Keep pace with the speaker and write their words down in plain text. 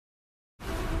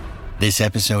This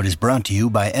episode is brought to you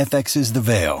by FX's The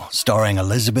Veil, starring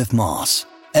Elizabeth Moss.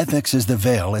 FX's The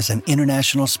Veil is an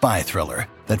international spy thriller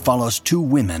that follows two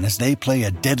women as they play a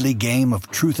deadly game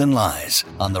of truth and lies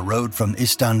on the road from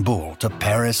Istanbul to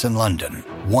Paris and London.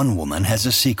 One woman has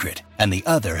a secret, and the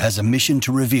other has a mission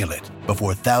to reveal it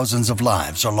before thousands of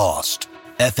lives are lost.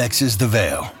 FX's The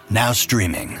Veil, now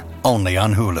streaming, only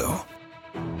on Hulu.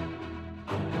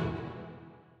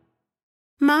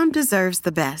 Mom deserves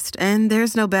the best, and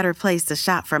there's no better place to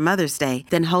shop for Mother's Day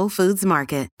than Whole Foods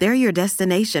Market. They're your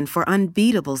destination for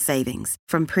unbeatable savings,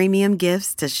 from premium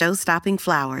gifts to show-stopping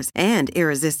flowers and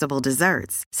irresistible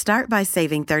desserts. Start by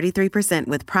saving 33%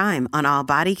 with Prime on all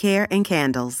body care and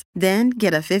candles. Then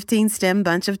get a 15-stem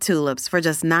bunch of tulips for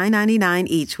just $9.99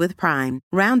 each with Prime.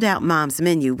 Round out Mom's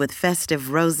menu with festive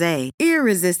rosé,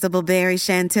 irresistible berry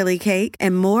chantilly cake,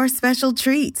 and more special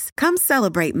treats. Come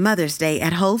celebrate Mother's Day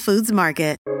at Whole Foods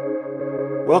Market.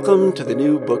 Welcome to the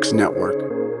New Books Network.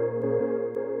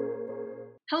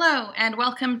 Hello, and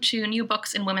welcome to New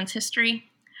Books in Women's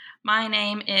History. My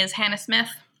name is Hannah Smith,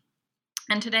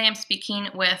 and today I'm speaking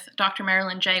with Dr.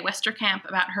 Marilyn J. Westerkamp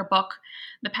about her book,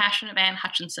 The Passion of Anne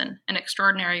Hutchinson, An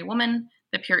Extraordinary Woman,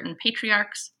 the Puritan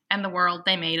Patriarchs, and the World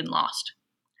They Made and Lost.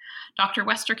 Dr.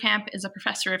 Westerkamp is a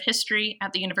professor of history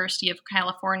at the University of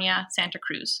California, Santa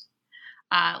Cruz.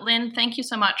 Lynn, thank you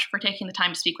so much for taking the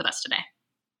time to speak with us today.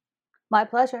 My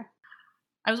pleasure.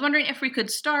 I was wondering if we could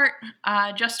start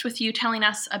just with you telling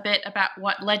us a bit about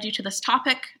what led you to this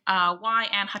topic, why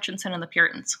Anne Hutchinson and the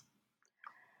Puritans.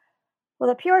 Well,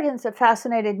 the Puritans have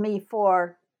fascinated me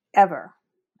forever,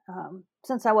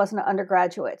 since I was an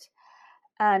undergraduate.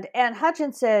 And Anne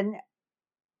Hutchinson,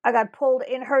 I got pulled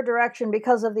in her direction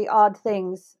because of the odd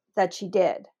things that she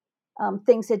did,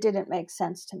 things that didn't make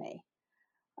sense to me.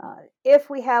 If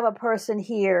we have a person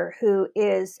here who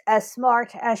is as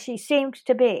smart as she seemed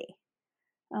to be,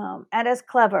 and as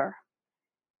clever,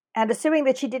 and assuming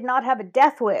that she did not have a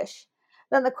death wish,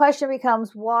 then the question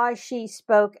becomes why she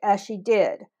spoke as she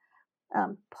did.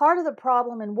 Part of the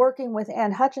problem in working with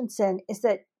Anne Hutchinson is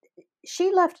that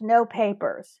she left no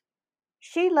papers.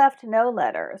 She left no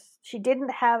letters. She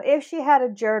didn't have, if she had a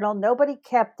journal, nobody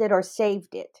kept it or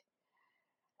saved it.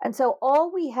 And so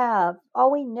all we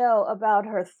know about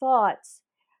her thoughts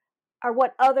are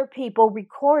what other people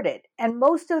recorded. And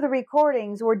most of the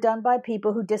recordings were done by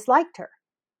people who disliked her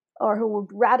or who were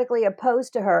radically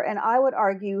opposed to her. And I would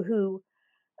argue who,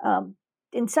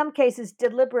 in some cases,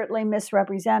 deliberately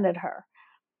misrepresented her.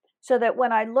 So that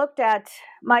when I looked at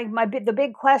the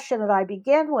big question that I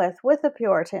begin with the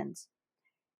Puritans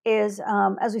is,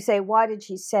 as we say, why did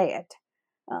she say it?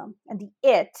 And the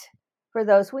it, for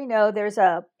those we know, there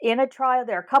are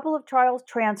a couple of trial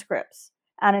transcripts.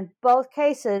 And in both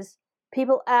cases,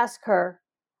 people ask her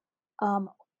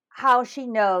how she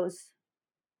knows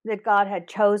that God had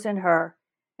chosen her.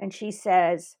 And she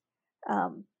says,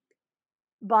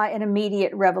 by an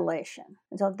immediate revelation.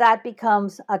 And so that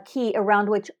becomes a key around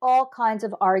which all kinds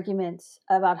of arguments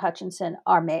about Hutchinson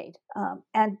are made.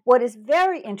 And what is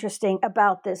very interesting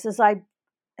about this, as I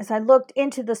looked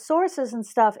into the sources and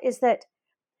stuff, is that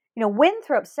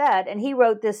Winthrop said, and he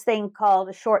wrote this thing called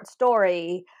a short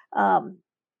story 10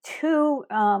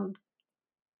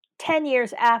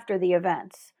 years after the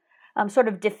events, sort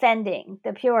of defending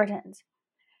the Puritans.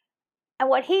 And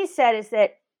what he said is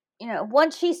that,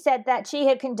 once she said that, she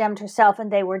had condemned herself and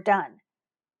they were done.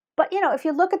 But, if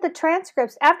you look at the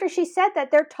transcripts, after she said that,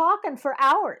 they're talking for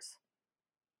hours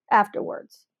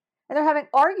afterwards. And they're having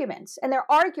arguments, and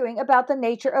they're arguing about the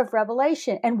nature of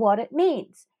revelation and what it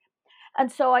means. And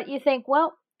so you think,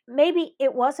 well, maybe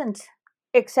it wasn't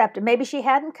accepted. Maybe she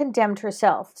hadn't condemned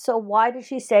herself. So why did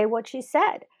she say what she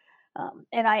said?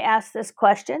 And I asked this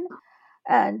question,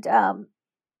 and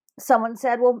someone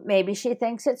said, well, maybe she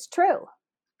thinks it's true.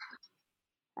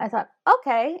 I thought,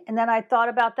 okay. And then I thought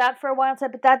about that for a while and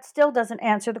said, but that still doesn't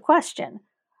answer the question.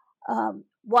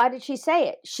 Why did she say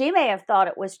it? She may have thought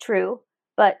it was true,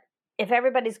 but if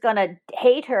everybody's going to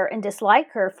hate her and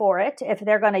dislike her for it, if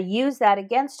they're going to use that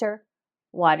against her,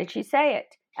 why did she say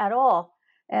it at all?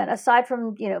 And aside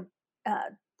from,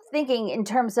 thinking in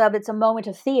terms of it's a moment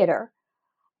of theater,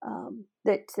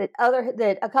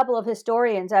 that a couple of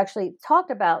historians actually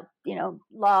talked about,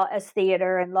 law as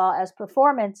theater and law as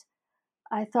performance.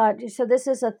 I thought, so this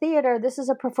is a theater, this is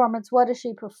a performance. What is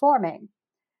she performing?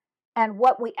 And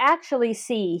what we actually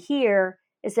see here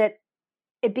is that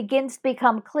it begins to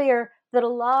become clear that a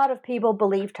lot of people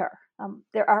believed her.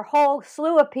 There are a whole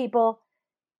slew of people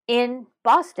in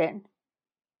Boston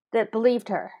that believed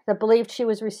her, that believed she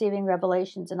was receiving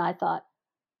revelations. And I thought,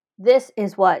 this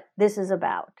is what this is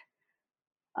about,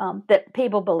 that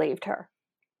people believed her.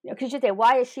 Because you say,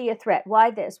 why is she a threat?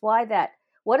 Why this? Why that?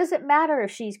 What does it matter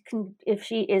if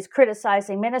she is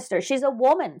criticizing ministers? She's a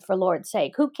woman, for Lord's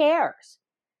sake. Who cares?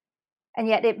 And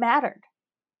yet it mattered.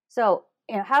 So,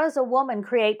 how does a woman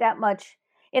create that much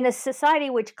in a society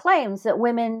which claims that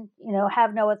women,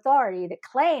 have no authority, that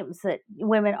claims that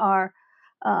women are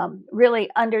really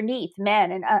underneath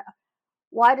men? And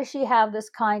why does she have this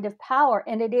kind of power?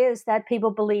 And it is that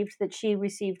people believed that she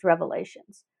received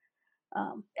revelations,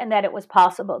 and that it was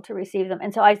possible to receive them.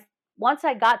 And so once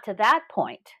I got to that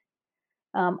point,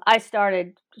 I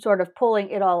started sort of pulling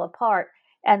it all apart.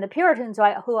 And the Puritans,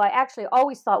 who I actually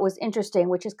always thought was interesting,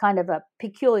 which is kind of a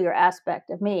peculiar aspect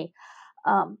of me,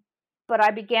 but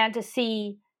I began to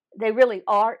see they really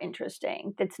are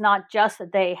interesting. It's not just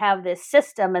that they have this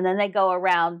system and then they go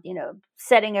around,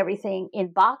 setting everything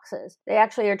in boxes. They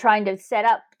actually are trying to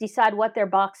decide what their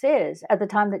box is at the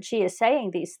time that she is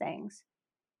saying these things.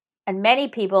 And many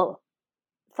people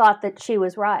thought that she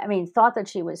was right. Thought that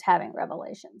she was having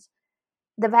revelations.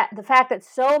 The fact that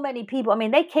so many people,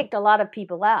 they kicked a lot of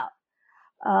people out.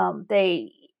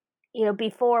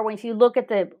 Before, if you look at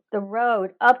the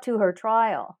road up to her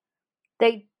trial,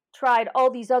 they tried all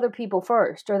these other people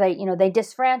first, or they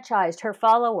disfranchised her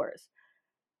followers.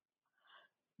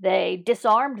 They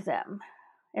disarmed them.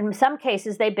 In some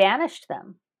cases, they banished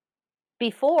them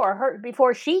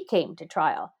before she came to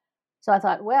trial. So I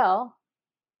thought, well,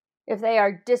 if they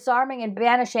are disarming and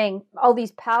banishing all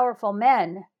these powerful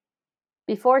men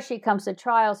before she comes to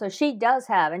trial, so she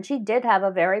did have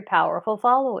a very powerful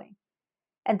following.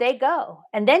 And they go,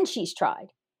 and then she's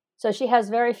tried. So she has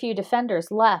very few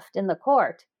defenders left in the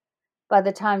court by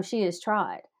the time she is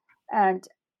tried. And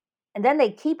then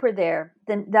they keep her there.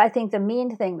 Then I think the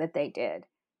mean thing that they did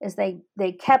is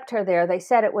they kept her there. They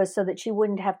said it was so that she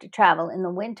wouldn't have to travel in the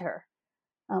winter.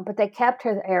 But they kept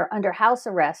her there under house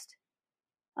arrest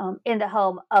in the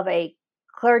home of a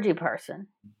clergy person.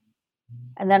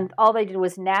 And then all they did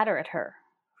was natter at her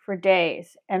for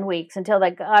days and weeks until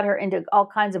they got her into all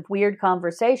kinds of weird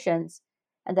conversations.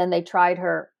 And then they tried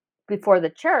her before the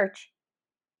church,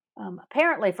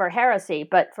 apparently for heresy,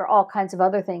 but for all kinds of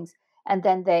other things. And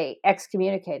then they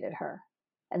excommunicated her.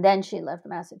 And then she left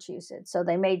Massachusetts. So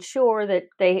they made sure that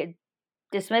they had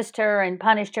dismissed her and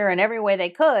punished her in every way they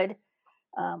could.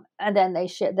 And then they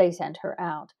sent her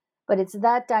out. But it's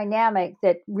that dynamic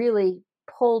that really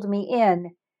pulled me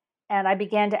in. And I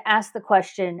began to ask the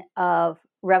question of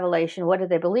revelation. What do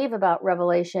they believe about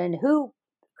revelation? Who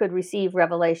could receive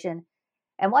revelation?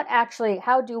 And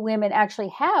how do women actually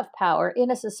have power in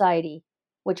a society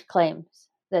which claims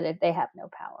that they have no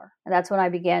power? And that's when I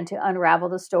began to unravel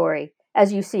the story,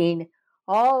 as you've seen,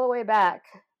 all the way back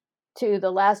to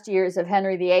the last years of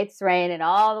Henry VIII's reign and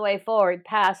all the way forward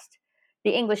past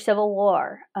the English Civil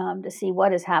War, to see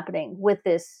what is happening with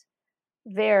this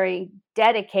very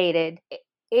dedicated,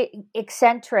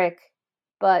 eccentric,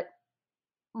 but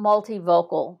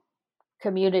multivocal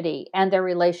community, and their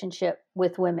relationship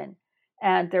with women,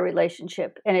 and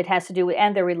it has to do with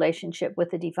their relationship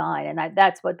with the divine. And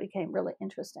that's what became really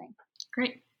interesting.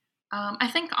 Great.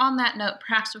 I think on that note,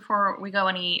 perhaps before we go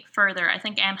any further, I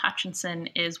think Anne Hutchinson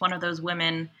is one of those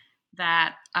women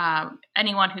that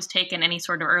anyone who's taken any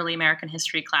sort of early American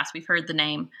history class, we've heard the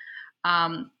name.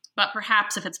 But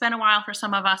perhaps if it's been a while for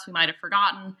some of us, we might have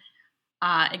forgotten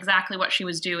exactly what she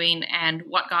was doing and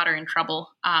what got her in trouble.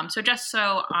 So just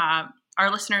so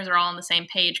our listeners are all on the same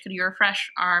page, could you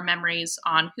refresh our memories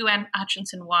on who Anne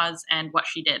Hutchinson was and what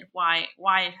she did? Why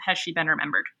has she been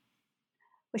remembered?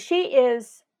 Well, she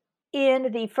is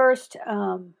in the first,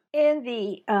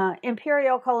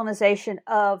 imperial colonization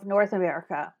of North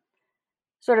America,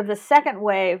 sort of the second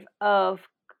wave of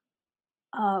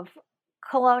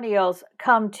colonials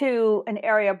come to an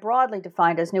area broadly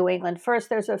defined as New England. First,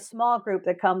 there's a small group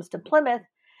that comes to Plymouth,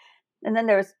 and then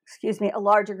there's, a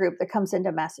larger group that comes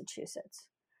into Massachusetts.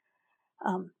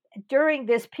 During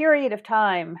this period of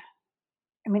time,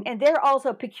 and they're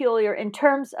also peculiar in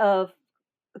terms of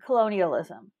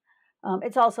colonialism.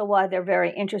 It's also why they're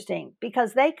very interesting,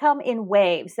 because they come in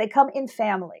waves, they come in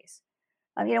families.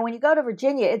 When you go to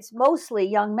Virginia, it's mostly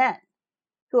young men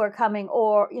who are coming,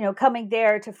 or, coming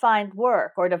there to find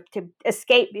work or to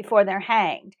escape before they're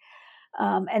hanged.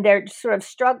 And they're sort of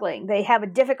struggling. They have a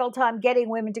difficult time getting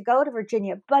women to go to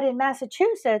Virginia. But in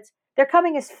Massachusetts, they're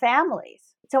coming as families.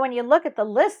 So when you look at the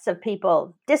lists of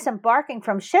people disembarking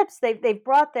from ships, they've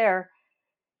brought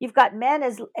you've got men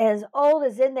as old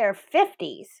as in their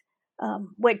 50s,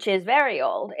 which is very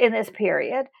old in this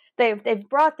period. They've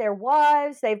brought their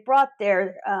wives, they've brought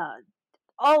their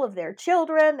all of their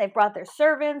children, they've brought their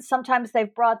servants. Sometimes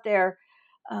they've brought their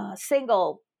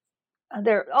all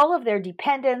of their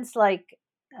dependents, like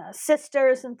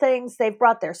sisters and things. They've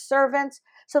brought their servants.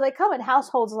 So they come in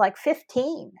households like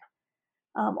 15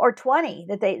 or 20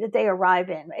 that they arrive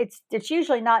in. It's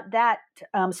usually not that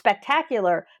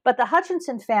spectacular, but the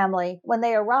Hutchinson family, when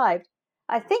they arrived,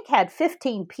 I think had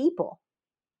 15 people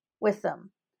with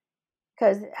them,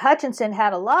 because Hutchinson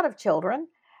had a lot of children,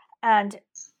 and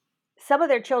some of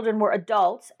their children were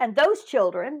adults, and those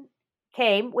children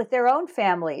came with their own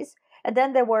families, and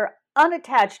then there were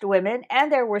unattached women,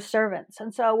 and there were servants.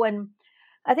 And so when,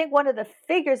 I think one of the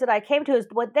figures that I came to is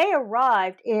when they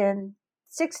arrived in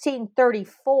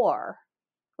 1634,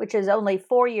 which is only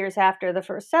 4 years after the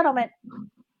first settlement,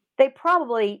 they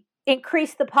probably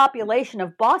increased the population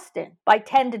of Boston by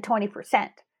 10 to 20%.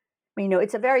 I mean,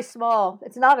 it's a very small,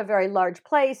 it's not a very large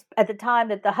place. At the time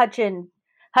that the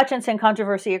Hutchinson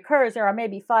controversy occurs, there are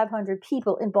maybe 500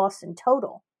 people in Boston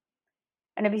total.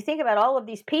 And if you think about all of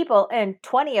these people, and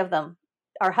 20 of them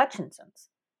are Hutchinsons,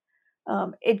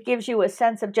 it gives you a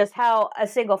sense of just how a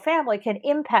single family can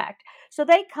impact. So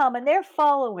they come and they're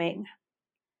following,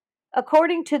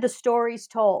 according to the stories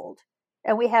told,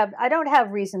 and I don't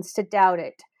have reasons to doubt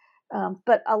it,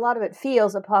 but a lot of it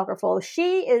feels apocryphal.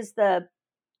 She's the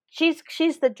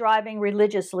driving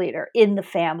religious leader in the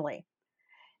family.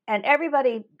 And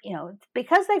everybody,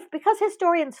 because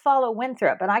historians follow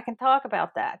Winthrop, and I can talk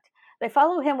about that, they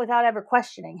follow him without ever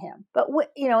questioning him. But,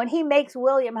 and he makes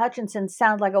William Hutchinson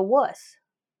sound like a wuss,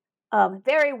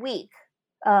 very weak,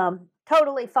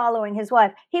 totally following his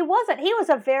wife. He wasn't. He was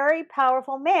a very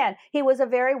powerful man. He was a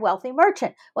very wealthy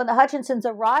merchant. When the Hutchinsons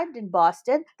arrived in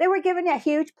Boston, they were given a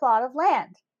huge plot of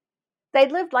land. They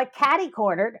lived like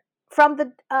catty-cornered from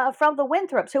the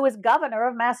Winthrops, who was governor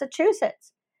of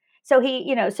Massachusetts. So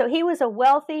he was a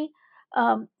wealthy,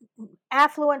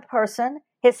 affluent person.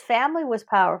 His family was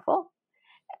powerful,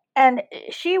 and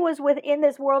she was within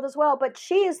this world as well. But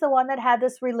she is the one that had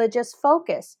this religious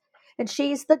focus, and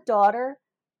she's the daughter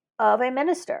of a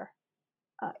minister,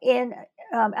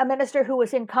 a minister who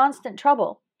was in constant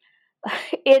trouble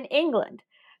in England.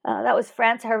 That was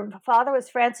France. Her father was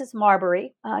Francis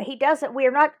Marbury. We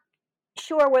are not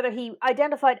sure whether he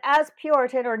identified as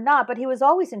Puritan or not, but he was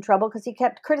always in trouble because he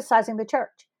kept criticizing the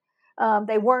church.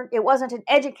 It wasn't an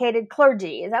educated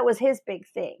clergy. That was his big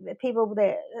thing, that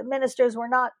the ministers were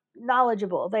not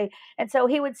knowledgeable. And so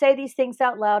he would say these things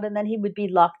out loud, and then he would be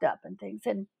locked up and things.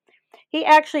 And he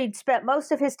actually spent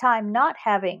most of his time not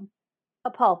having a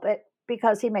pulpit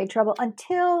because he made trouble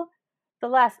until the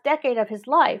last decade of his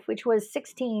life, which was the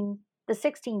 1610s.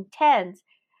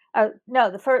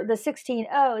 The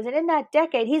 1600s. And in that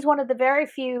decade, he's one of the very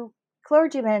few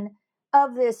clergymen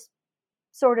of this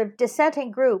sort of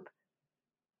dissenting group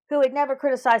who had never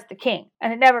criticized the king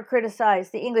and had never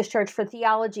criticized the English church for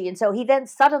theology. And so he then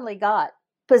suddenly got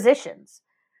positions.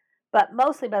 But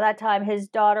mostly by that time, his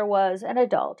daughter was an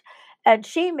adult. And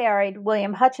she married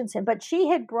William Hutchinson. But she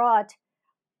had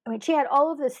she had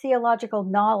all of this theological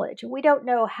knowledge. We don't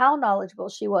know how knowledgeable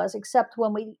she was, except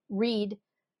when we read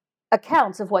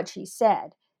accounts of what she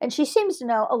said. And she seems to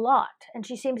know a lot. And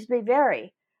she seems to be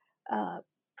very,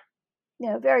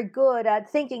 very good at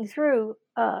thinking through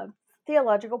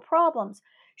theological problems.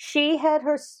 She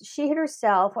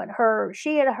herself, when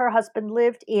she and her husband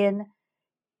lived in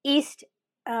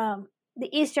the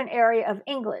eastern area of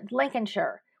England,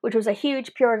 Lincolnshire, which was a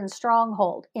huge Puritan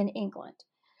stronghold in England.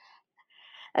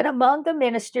 And among the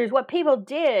ministers, what people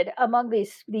did among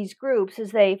these groups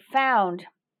is they found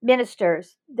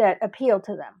ministers that appealed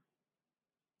to them.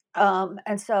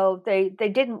 And so they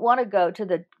didn't want to go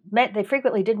they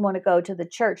frequently didn't want to go to the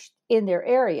church in their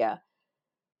area.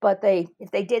 But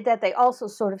if they did that, they also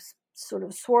sort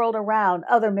of swirled around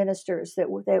other ministers that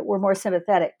were more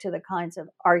sympathetic to the kinds of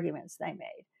arguments they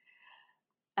made.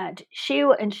 And she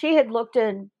had looked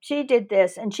and she did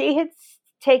this, and she had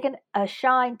taken a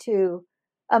shine to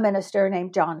a minister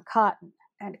named John Cotton.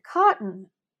 And Cotton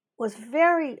was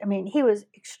he was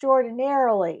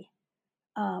extraordinarily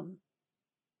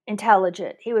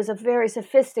intelligent. He was a very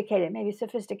sophisticated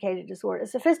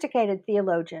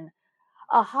theologian,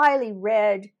 a highly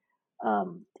read,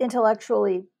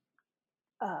 intellectually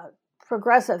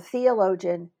progressive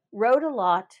theologian, wrote a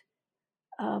lot,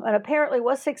 and apparently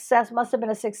must have been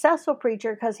a successful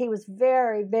preacher because he was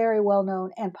very, very well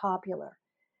known and popular.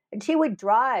 And she would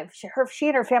drive, she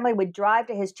and her family would drive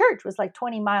to his church. It was like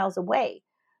 20 miles away.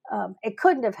 It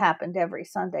couldn't have happened every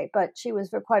Sunday, but she was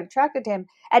quite attracted to him.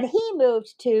 And he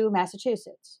moved to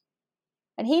Massachusetts.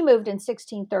 And he moved in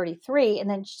 1633, and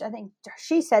then I think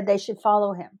she said they should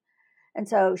follow him. And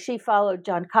so she followed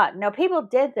John Cotton. Now, people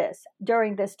did this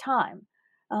during this time.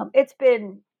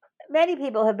 Many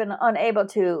people have been unable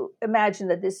to imagine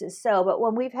that this is so, but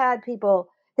when we've had people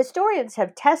historians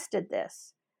have tested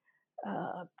this,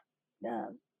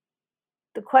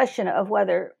 the question of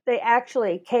whether they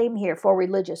actually came here for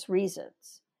religious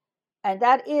reasons. And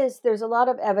that is, there's a lot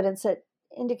of evidence that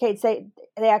indicates they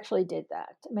actually did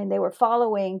that. I mean, they were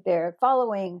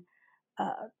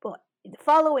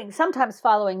sometimes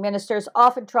following ministers,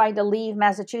 often trying to leave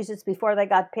Massachusetts before they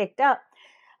got picked up,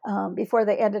 before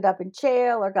they ended up in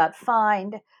jail or got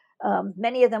fined.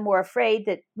 Many of them were afraid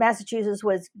that Massachusetts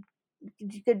was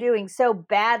doing so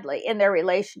badly in their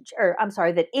relationship,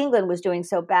 that England was doing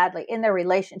so badly in their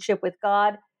relationship with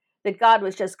God, that God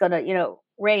was just going to,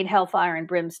 rain hellfire and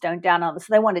brimstone down on them. So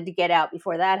they wanted to get out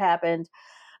before that happened.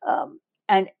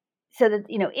 And so that,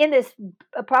 in this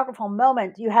apocryphal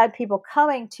moment, you had people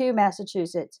coming to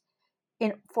Massachusetts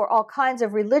for all kinds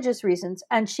of religious reasons,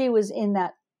 and she was in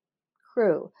that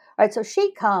crew. Right, so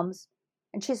she comes,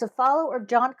 and she's a follower of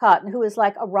John Cotton, who is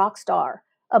like a rock star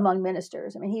among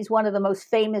ministers. I mean, he's one of the most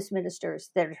famous ministers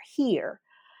that are here.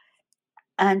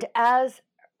 And as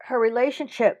her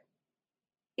relationship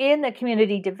in the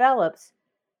community develops,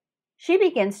 she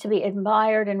begins to be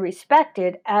admired and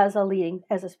respected as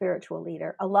a spiritual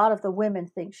leader. A lot of the women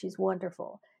think she's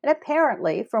wonderful. And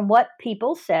apparently, from what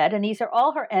people said, and these are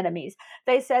all her enemies,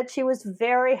 they said she was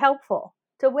very helpful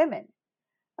to women.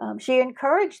 She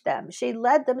encouraged them. She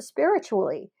led them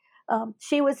spiritually.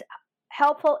 She was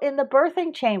helpful in the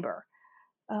birthing chamber.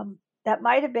 That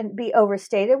might have be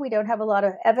overstated. We don't have a lot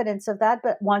of evidence of that.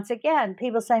 But once again,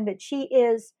 people saying that she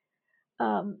is...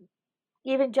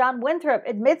 even John Winthrop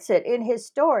admits it in his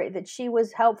story, that she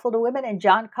was helpful to women, and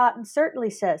John Cotton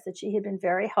certainly says that she had been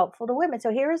very helpful to women.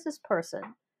 So here is this person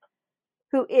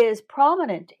who is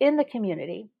prominent in the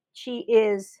community. She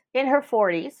is in her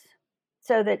 40s,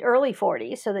 early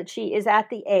 40s, so that she is at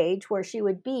the age where she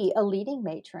would be a leading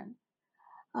matron.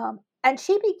 And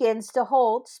she begins to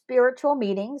hold spiritual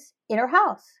meetings in her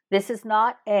house. This is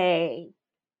not a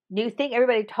new thing.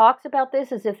 Everybody talks about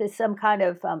this as if it's some kind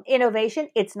of innovation.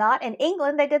 It's not. In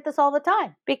England, they did this all the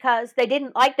time because they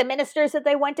didn't like the ministers that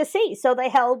they went to see. So they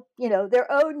held,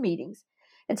 their own meetings.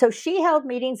 And so she held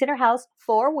meetings in her house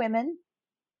for women.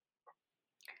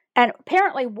 And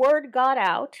apparently word got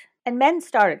out and men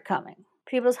started coming.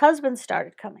 People's husbands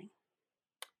started coming.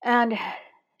 And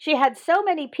she had so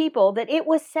many people that it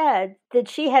was said that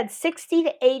she had 60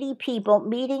 to 80 people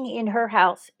meeting in her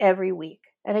house every week.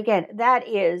 And again,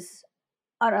 that's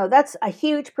a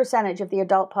huge percentage of the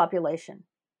adult population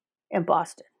in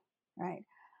Boston, right?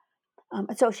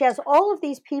 So she has all of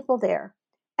these people there.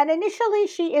 And initially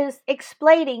she is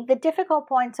explaining the difficult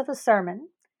points of a sermon.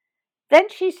 Then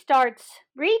she starts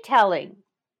retelling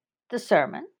the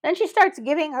sermon. Then she starts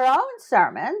giving her own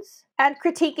sermons and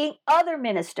critiquing other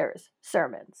ministers'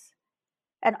 sermons.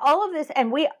 And all of this,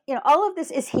 all of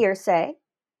this is hearsay.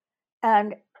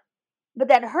 But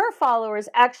then her followers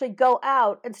actually go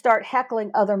out and start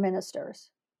heckling other ministers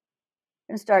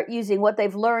and start using what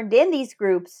they've learned in these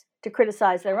groups to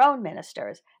criticize their own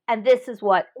ministers. And this is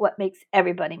what makes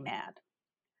everybody mad,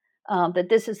 that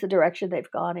this is the direction they've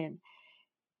gone in.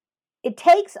 It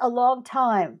takes a long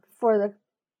time for the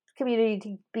community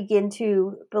to begin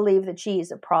to believe that she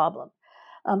is a problem.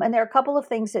 And there are a couple of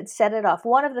things that set it off.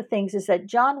 One of the things is that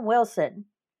John Wilson,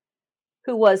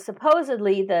 who was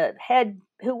supposedly the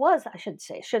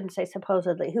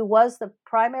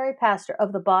primary pastor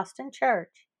of the Boston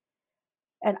church.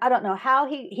 And I don't know how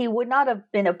he would not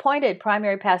have been appointed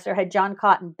primary pastor had John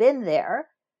Cotton been there,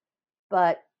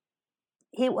 but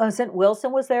he wasn't.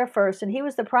 Wilson was there first, and he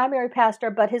was the primary pastor,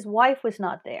 but his wife was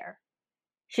not there.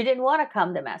 She didn't want to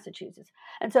come to Massachusetts.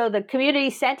 And so the community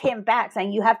sent him back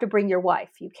saying, you have to bring your wife.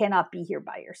 You cannot be here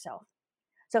by yourself.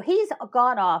 So he's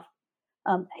gone off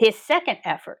his second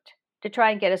effort to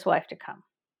try and get his wife to come.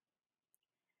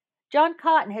 John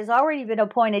Cotton has already been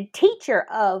appointed teacher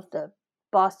of the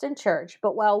Boston church,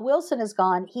 but while Wilson is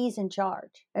gone, he's in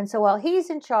charge. And so while he's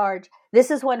in charge, this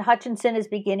is when Hutchinson is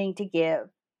beginning to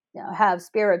have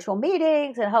spiritual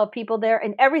meetings and have people there,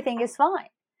 and everything is fine.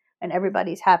 And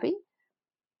everybody's happy.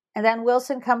 And then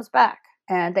Wilson comes back,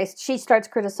 and she starts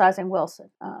criticizing Wilson.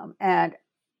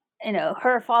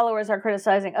 Her followers are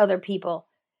criticizing other people.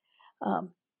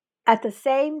 At the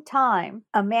same time,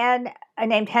 a man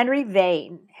named Henry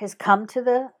Vane has come to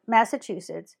the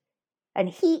Massachusetts, and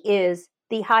he is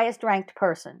the highest ranked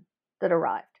person that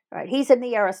arrived. Right? He's in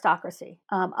the aristocracy.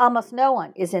 Almost no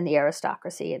one is in the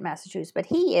aristocracy in Massachusetts, but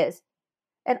he is.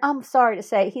 And I'm sorry to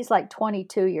say, he's like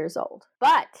 22 years old.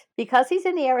 But because he's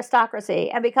in the aristocracy,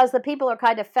 and because the people are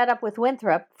kind of fed up with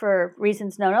Winthrop for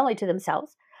reasons known only to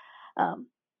themselves,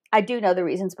 I do know the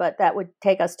reasons, but that would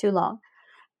take us too long.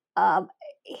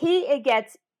 He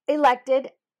gets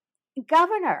elected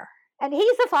governor. And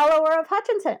he's a follower of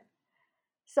Hutchinson.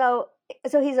 So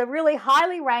he's a really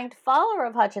highly ranked follower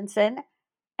of Hutchinson,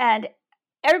 and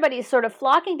everybody is sort of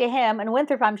flocking to him, and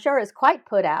Winthrop, I'm sure, is quite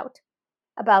put out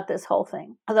about this whole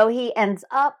thing. Although he ends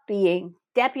up being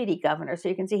deputy governor, so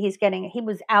you can see he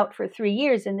was out for 3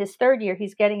 years. In this third year,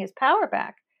 he's getting his power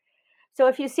back. So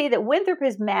if you see that Winthrop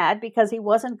is mad because he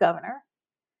wasn't governor,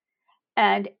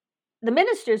 and the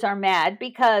ministers are mad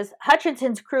because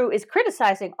Hutchinson's crew is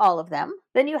criticizing all of them,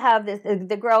 then you have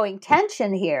the growing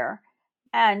tension here.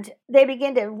 And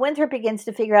Winthrop begins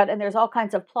to figure out, and there's all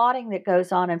kinds of plotting that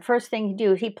goes on. And first thing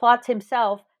he plots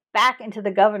himself back into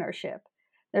the governorship.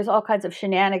 There's all kinds of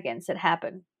shenanigans that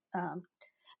happen.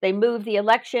 They move the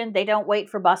election. They don't wait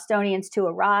for Bostonians to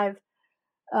arrive.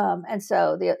 And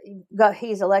so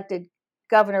he's elected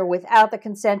governor without the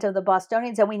consent of the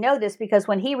Bostonians. And we know this because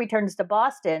when he returns to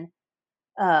Boston,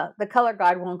 the color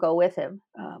guard won't go with him.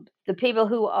 The people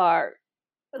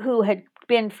who had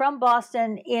been from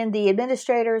Boston in the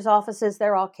administrators' offices,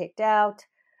 they're all kicked out.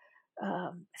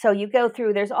 So you go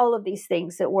through, there's all of these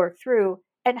things that work through.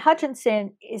 And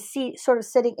Hutchinson is sort of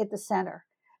sitting at the center.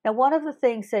 Now, one of the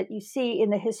things that you see in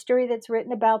the history that's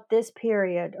written about this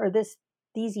period or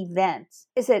these events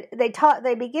is that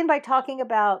they begin by talking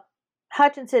about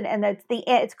Hutchinson, and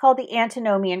it's called the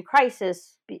Antinomian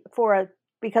Crisis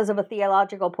because of a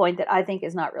theological point that I think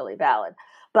is not really valid.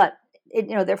 But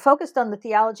they're focused on the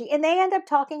theology, and they end up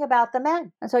talking about the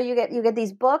men. And so you get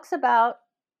these books about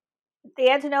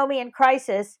the Antinomian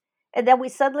Crisis, and then we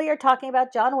suddenly are talking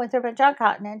about John Winthrop and John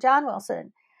Cotton and John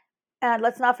Wilson. And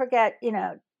let's not forget,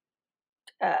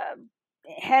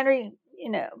 Henry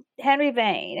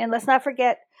Vane, and let's not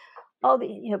forget all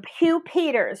the, Hugh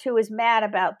Peters, who is mad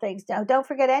about things. Now, don't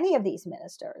forget any of these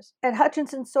ministers. And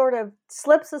Hutchinson sort of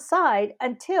slips aside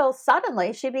until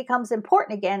suddenly she becomes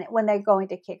important again when they're going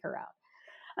to kick her out.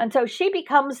 And so she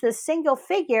becomes this single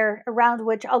figure around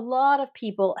which a lot of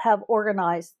people have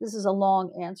organized. This is a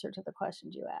long answer to the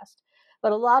questions you asked,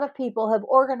 but a lot of people have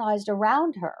organized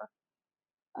around her.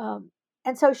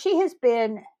 And so she has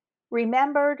been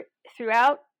remembered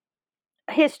throughout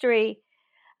history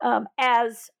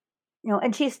as,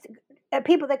 and she's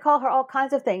people, they call her all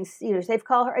kinds of things. They've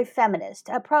called her a feminist,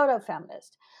 a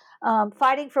proto-feminist,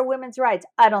 fighting for women's rights.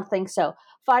 I don't think so.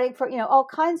 Fighting for, all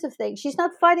kinds of things. She's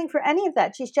not fighting for any of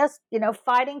that. She's just,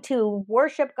 fighting to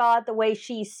worship God the way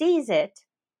she sees it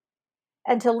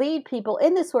and to lead people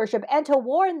in this worship and to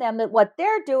warn them that what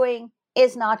they're doing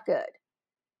is not good.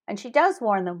 And she does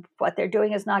warn them what they're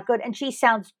doing is not good. And she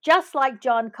sounds just like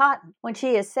John Cotton when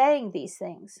she is saying these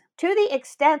things, to the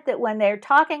extent that when they're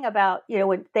talking about,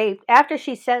 after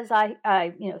she says,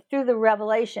 I through the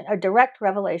revelation, a direct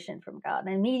revelation from God,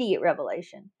 an immediate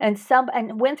revelation. And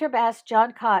Winthrop asked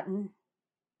John Cotton,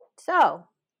 so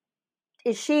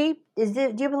do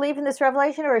you believe in this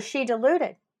revelation, or is she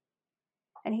deluded?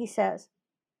 And he says,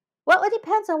 well, it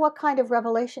depends on what kind of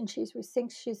revelation she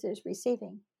thinks she's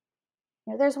receiving.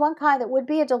 There's one kind that would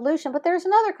be a delusion, but there's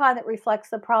another kind that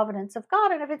reflects the providence of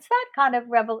God. And if it's that kind of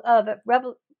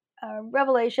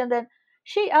revelation, then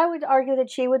I would argue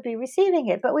that she would be receiving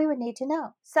it, but we would need to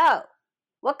know. So,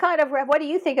 what do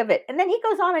you think of it? And then he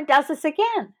goes on and does this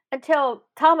again until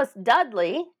Thomas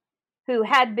Dudley, who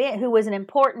was an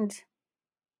important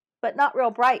but not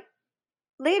real bright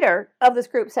leader of this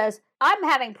group, says, I'm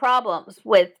having problems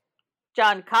with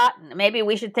John Cotton. Maybe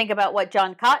we should think about what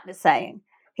John Cotton is saying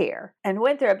here. And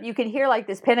Winthrop, you can hear like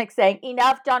this Pinnock saying,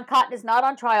 enough, John Cotton is not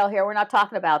on trial here. We're not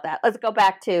talking about that. Let's go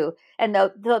back to, and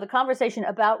the conversation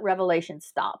about revelation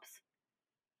stops.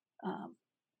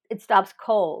 It stops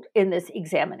cold in this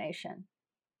examination.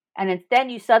 And then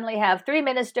you suddenly have three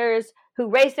ministers who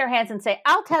raise their hands and say,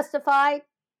 I'll testify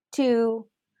to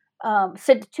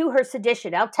her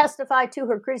sedition. I'll testify to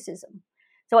her criticism.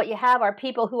 So what you have are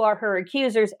people who are her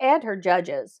accusers and her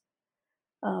judges.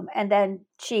 And then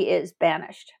she is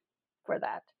banished for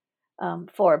that,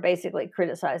 for basically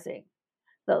criticizing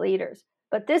the leaders.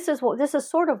 But this is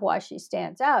sort of why she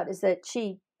stands out, is that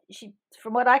she,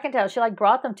 from what I can tell, she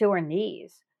brought them to her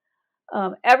knees.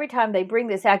 Every time they bring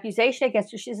this accusation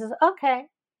against her, she says, okay,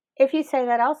 if you say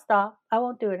that, I'll stop. I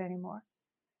won't do it anymore.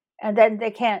 And then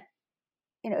they can't,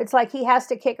 it's like he has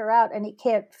to kick her out and he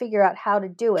can't figure out how to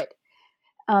do it.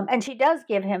 And she does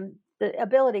give him the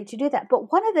ability to do that.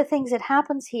 But one of the things that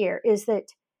happens here is that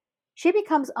she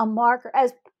becomes a marker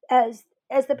as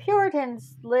the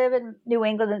Puritans live in New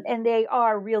England, and they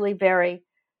are really very,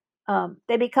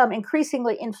 they become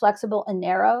increasingly inflexible and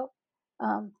narrow.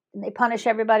 And they punish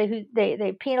everybody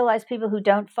they penalize people who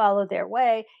don't follow their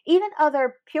way, even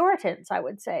other Puritans, I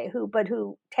would say, who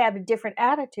have different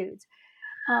attitudes.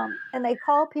 And they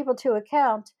call people to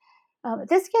account.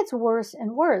 This gets worse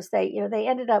and worse. They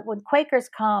ended up when Quakers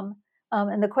come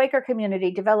and the Quaker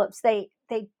community develops. They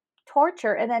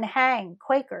torture and then hang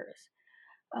Quakers,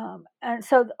 and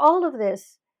so all of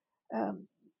this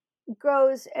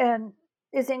grows and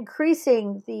is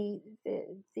increasing the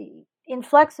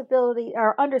inflexibility,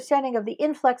 our understanding of the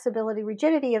inflexibility,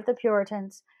 rigidity of the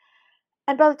Puritans.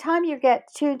 And by the time you get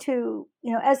to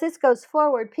as this goes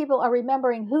forward, people are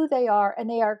remembering who they are and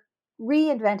they are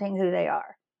reinventing who they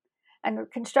are and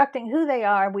constructing who they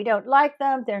are. We don't like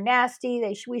them. They're nasty.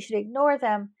 We should ignore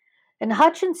them. And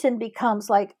Hutchinson becomes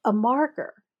like a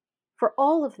marker for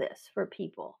all of this for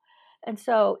people. And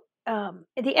so at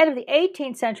the end of the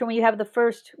 18th century, when you have the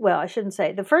first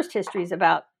histories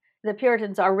about the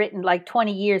Puritans are written like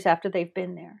 20 years after they've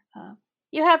been there.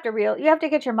 You have to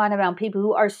get your mind around people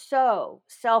who are so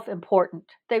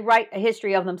self-important. They write a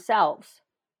history of themselves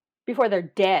before they're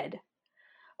dead.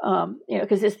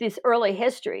 Because this early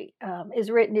history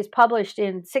is published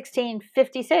in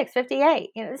 1656, 58.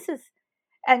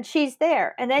 And she's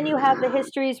there. And then you have the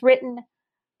histories written.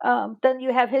 Then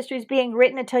you have histories being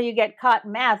written until you get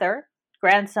Cotton Mather,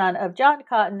 grandson of John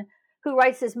Cotton, who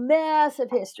writes this massive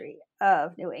history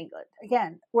of New England.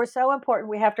 Again, we're so important.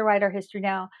 We have to write our history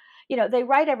now. They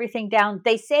write everything down.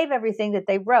 They save everything that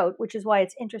they wrote, which is why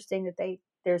it's interesting that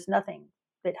there's nothing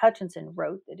that Hutchinson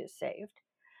wrote that is saved.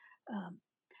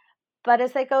 But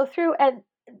as they go through, and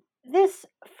this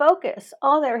focus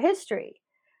on their history,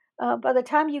 by the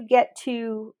time you get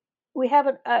to, we have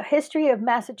a history of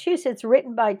Massachusetts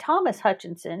written by Thomas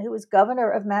Hutchinson, who was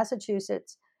governor of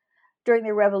Massachusetts during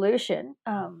the Revolution,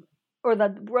 or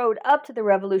the road up to the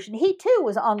Revolution. He too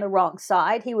was on the wrong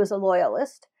side. He was a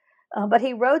loyalist, but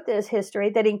he wrote this history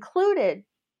that included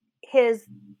his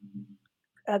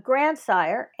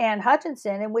grandsire, Anne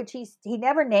Hutchinson, in which he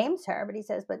never names her, but he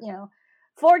says, but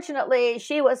fortunately,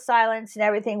 she was silenced and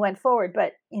everything went forward.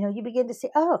 But, you begin to see,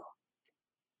 oh,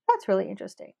 that's really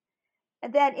interesting.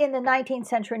 And then in the 19th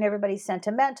century, and everybody's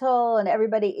sentimental and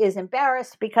everybody is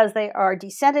embarrassed because they are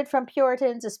descended from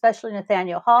Puritans, especially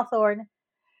Nathaniel Hawthorne,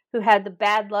 who had the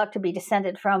bad luck to be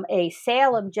descended from a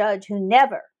Salem judge who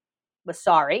never was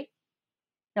sorry.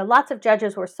 Lots of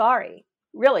judges were sorry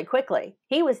really quickly.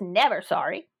 He was never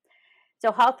sorry.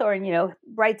 So Hawthorne,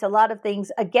 writes a lot of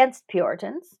things against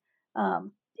Puritans.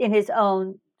 In his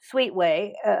own sweet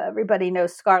way. Everybody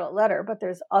knows Scarlet Letter, but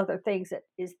there's other things that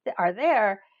are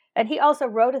there. And he also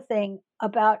wrote a thing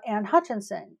about Anne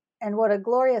Hutchinson and what a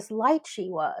glorious light she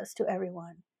was to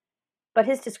everyone. But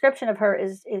his description of her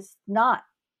is not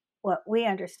what we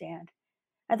understand.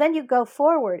 And then you go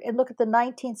forward and look at the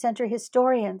 19th century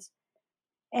historians.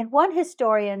 And one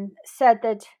historian said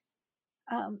that,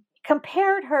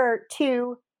 compared her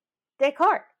to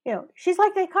Descartes. She's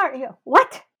like Descartes.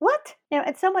 What?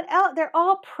 And someone else, they're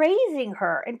all praising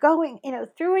her and going,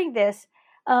 through this.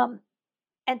 And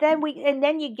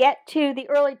then you get to the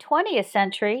early 20th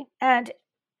century, and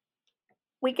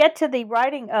we get to the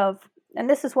writing of, and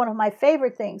this is one of my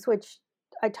favorite things, which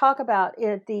I talk about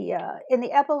in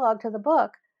the epilogue to the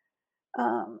book.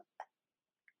 An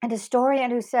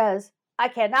historian who says, I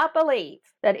cannot believe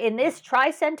that in this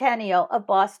tricentennial of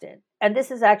Boston, and this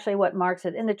is actually what marks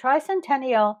it, in the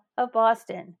tricentennial of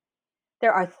Boston,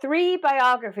 there are 3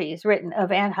 biographies written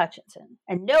of Anne Hutchinson,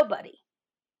 and nobody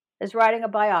is writing a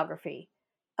biography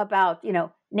about,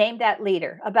 name that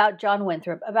leader, about John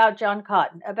Winthrop, about John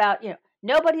Cotton, about,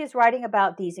 nobody is writing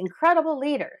about these incredible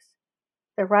leaders.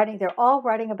 They're all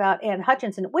writing about Anne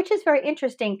Hutchinson, which is very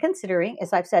interesting considering,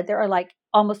 as I've said, there are like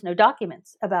almost no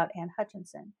documents about Anne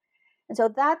Hutchinson. And so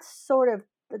that's sort of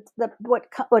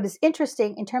what is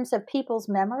interesting in terms of people's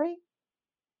memory.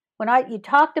 When you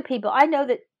talk to people, I know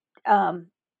that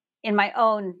in my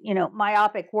own,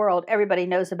 myopic world, everybody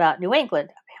knows about New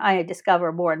England. I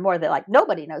discover more and more that like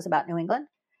nobody knows about New England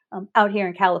out here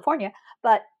in California.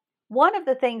 But one of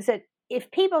the things that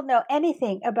if people know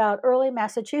anything about early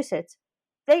Massachusetts,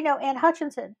 they know Anne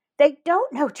Hutchinson. They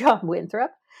don't know John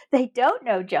Winthrop. They don't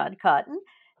know John Cotton.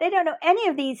 They don't know any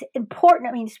of these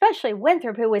important, especially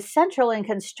Winthrop, who was central in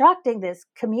constructing this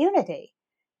community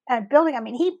and building.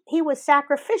 He was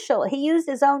sacrificial. He used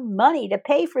his own money to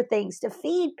pay for things, to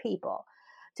feed people,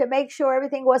 to make sure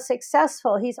everything was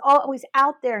successful. He's always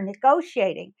out there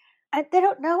negotiating. And they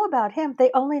don't know about him. They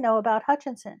only know about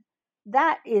Hutchinson.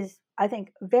 That is, I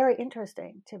think, very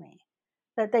interesting to me,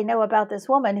 that they know about this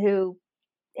woman who,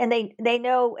 and they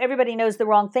know, everybody knows the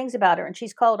wrong things about her, and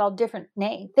she's called all different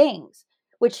things,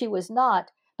 which she was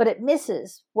not, but it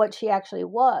misses what she actually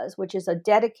was, which is a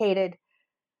dedicated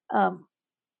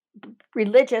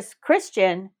religious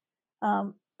Christian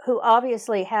who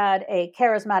obviously had a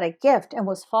charismatic gift and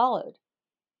was followed.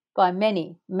 by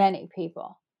many, many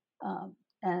people,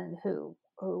 and who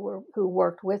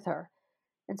worked with her.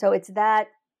 And so it's that.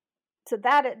 So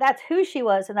that's who she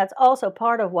was, and that's also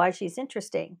part of why she's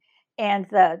interesting, and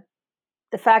the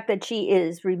fact that she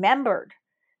is remembered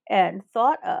and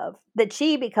thought of, that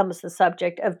she becomes the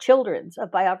subject of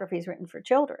biographies written for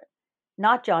children,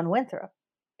 not John Winthrop,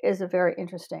 is a very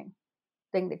interesting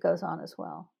thing that goes on as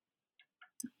well.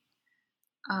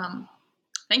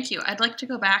 Thank you. I'd like to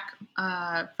go back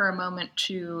for a moment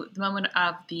to the moment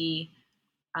of the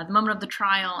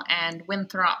trial and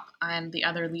Winthrop and the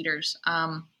other leaders.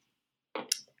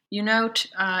 You note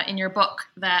in your book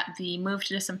that the move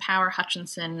to disempower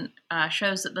Hutchinson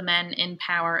shows that the men in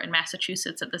power in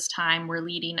Massachusetts at this time were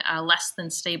leading a less than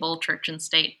stable church and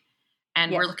state,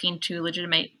 and were looking to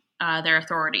legitimate their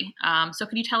authority. So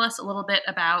could you tell us a little bit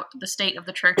about the state of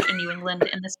the church in New England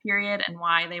in this period and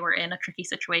why they were in a tricky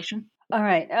situation? All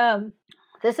right.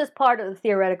 This is part of the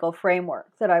theoretical framework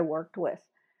that I worked with.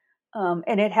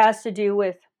 And it has to do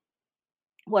with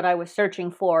what I was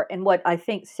searching for and what I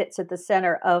think sits at the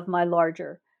center of the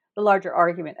larger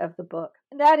argument of the book.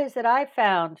 And that is that I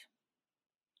found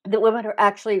that women are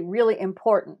actually really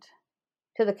important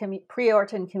to the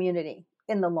pre-Orton community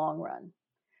in the long run.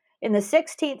 In the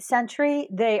 16th century,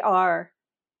 they are,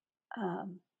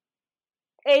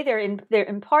 they're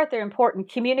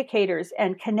important communicators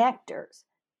and connectors.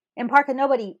 In part, because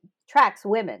nobody tracks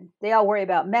women. They all worry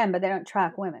about men, but they don't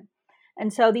track women.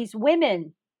 And so these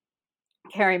women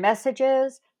carry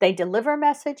messages, they deliver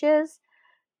messages,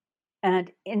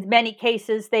 and in many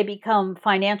cases, they become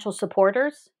financial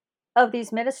supporters of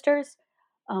these ministers.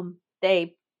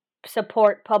 They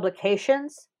support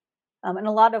publications. And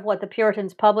a lot of what the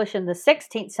Puritans publish in the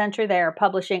 16th century, they are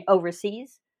publishing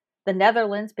overseas. The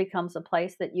Netherlands becomes a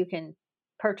place that you can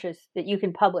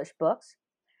publish books.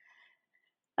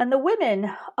 And the women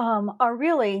are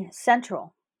really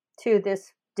central to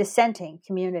this dissenting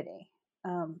community.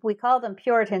 We call them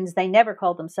Puritans. They never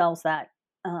called themselves that.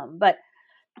 But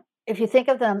if you think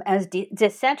of them as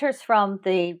dissenters from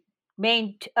the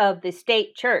main of the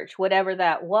state church, whatever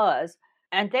that was,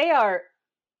 and they are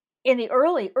in the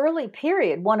early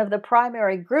period, one of the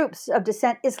primary groups of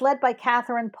dissent is led by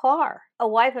Catherine Parr, a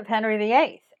wife of Henry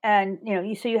VIII. And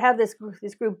so you have this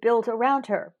group built around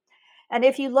her. And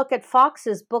if you look at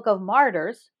Fox's Book of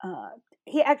Martyrs,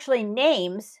 he actually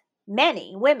names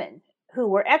many women who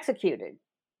were executed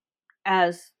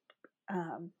as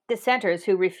dissenters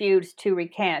who refused to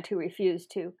recant, who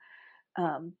refused to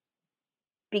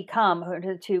become or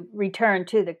to return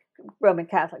to the Roman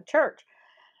Catholic Church.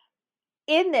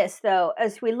 In this, though,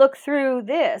 as we look through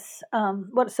this,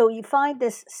 so you find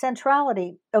this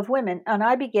centrality of women, and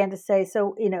I began to say,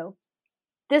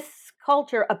 this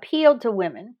culture appealed to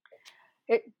women.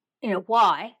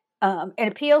 Why? It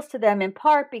appeals to them in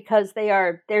part because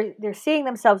they're seeing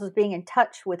themselves as being in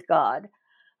touch with God.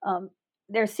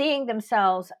 They're seeing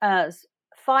themselves as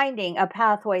finding a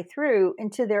pathway through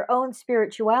into their own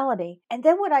spirituality. And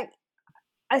then what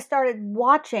I started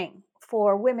watching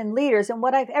for women leaders, and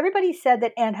everybody said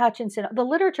that Anne Hutchinson, the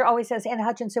literature always says Anne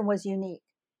Hutchinson was unique.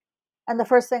 And the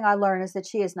first thing I learned is that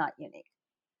she is not unique.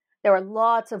 There were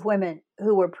lots of women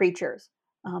who were preachers,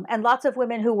 and lots of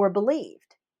women who were believed.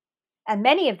 And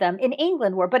many of them in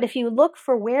England were. But if you look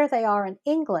for where they are in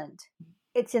England,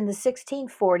 it's in the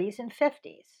 1640s and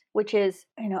 50s, which is,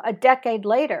 a decade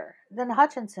later than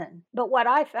Hutchinson. But what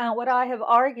I have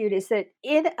argued is that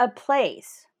in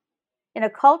a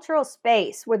cultural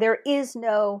space where there is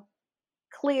no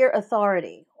clear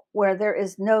authority, where there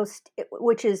is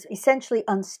which is essentially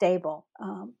unstable,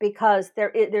 because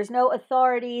there's no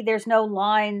authority, there's no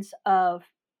lines of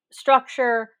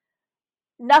structure,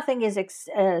 nothing is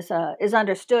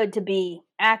understood to be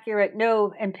accurate.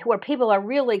 And where people are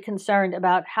really concerned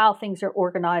about how things are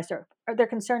organized, or they're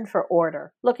concerned for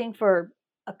order, looking for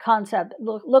a concept,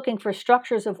 looking for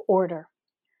structures of order.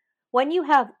 When you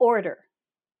have order,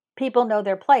 people know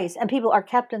their place, and people are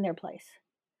kept in their place.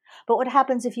 But what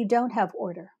happens if you don't have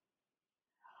order?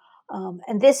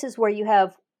 And this is where you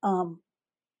have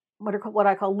what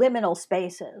I call liminal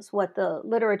spaces, what the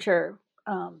literature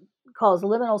calls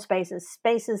liminal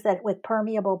spaces that with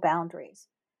permeable boundaries,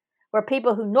 where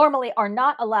people who normally are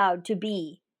not allowed to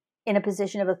be in a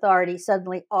position of authority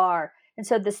suddenly are. And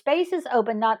so the space is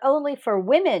open not only for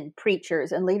women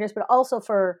preachers and leaders, but also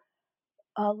for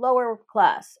lower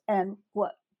class, and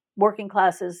what working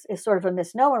class is sort of a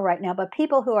misnomer right now, but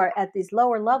people who are at these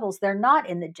lower levels, they're not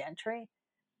in the gentry.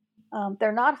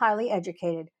 They're not highly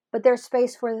educated, but there's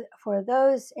space for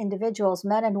those individuals,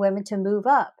 men and women, to move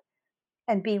up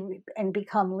and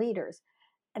become leaders.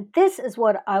 And this is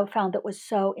what I found that was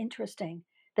so interesting,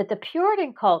 that the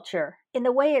Puritan culture, in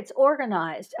the way it's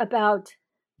organized about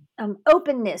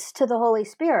openness to the Holy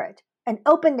Spirit and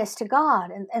openness to God,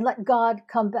 and let God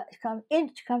come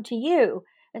to you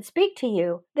and speak to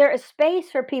you, there is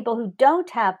space for people who don't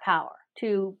have power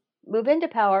to move into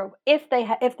power if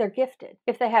they're gifted,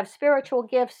 if they have spiritual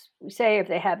gifts, say, if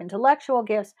they have intellectual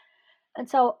gifts. And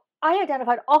so I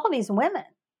identified all these women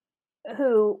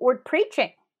who were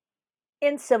preaching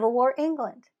in Civil War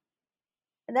England.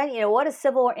 And then, what does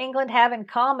Civil War England have in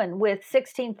common with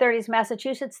 1630s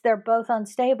Massachusetts? They're both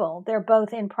unstable. They're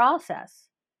both in process.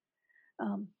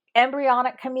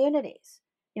 Embryonic communities.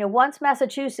 Once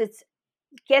Massachusetts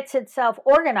gets itself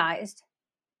organized,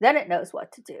 then it knows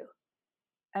what to do.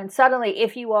 And suddenly,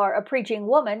 if you are a preaching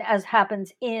woman, as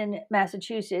happens in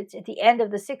Massachusetts at the end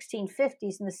of the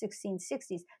 1650s and the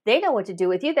 1660s, they know what to do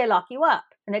with you. They lock you up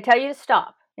and they tell you to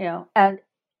stop, and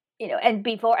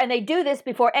they do this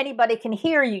before anybody can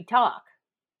hear you talk.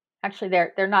 Actually,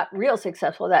 they're not real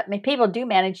successful at that. I mean, people do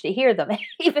manage to hear them,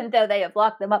 even though they have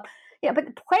locked them up. But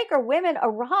the Quaker women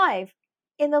arrive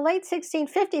in the late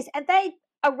 1650s, and they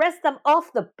arrest them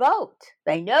off the boat.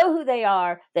 They know who they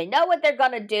are. They know what they're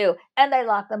going to do, and they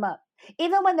lock them up,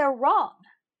 even when they're wrong.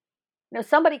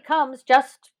 Somebody comes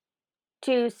just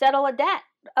to settle a debt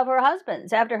of her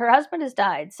husband's after her husband has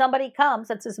died. Somebody comes,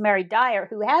 that's this Mary Dyer,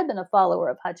 who had been a follower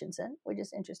of Hutchinson, which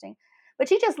is interesting, but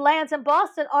she just lands in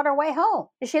Boston on her way home.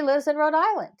 She lives in Rhode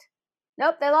Island.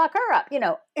 Nope, they lock her up.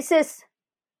 It's this,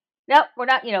 nope, we're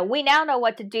not, we now know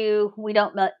what to do. We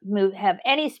don't have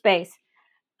any space.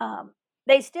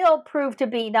 They still prove to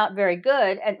be not very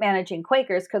good at managing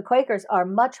Quakers, because Quakers are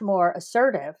much more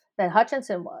assertive than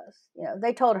Hutchinson was.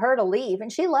 They told her to leave,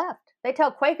 and she left. They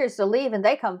tell Quakers to leave, and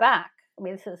they come back. I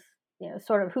mean, this is,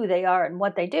 sort of who they are and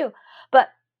what they do. But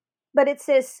it's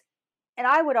this, and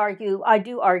I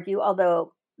do argue,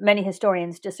 although many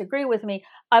historians disagree with me,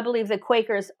 I believe the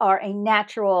Quakers are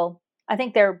I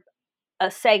think they're a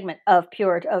segment of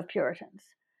Puritans.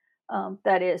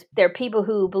 That is, they're people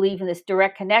who believe in this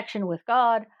direct connection with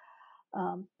God.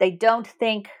 They don't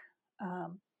think,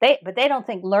 they don't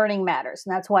think learning matters,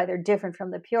 and that's why they're different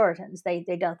from the Puritans. They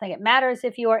don't think it matters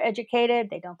if you are educated.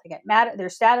 They don't think it matters. Their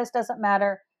status doesn't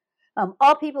matter.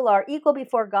 All people are equal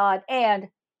before God, and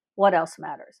what else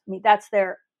matters? I mean, that's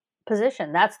their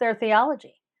position. That's their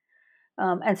theology.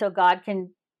 And so God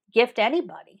can gift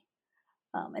anybody.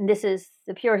 And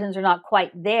the Puritans are not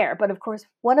quite there. But of course,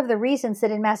 one of the reasons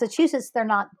that in Massachusetts they're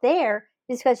not there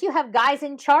is because you have guys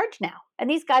in charge now. And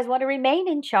these guys want to remain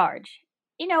in charge.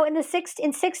 In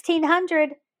 1600,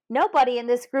 nobody in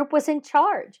this group was in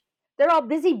charge. They're all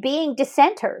busy being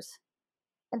dissenters.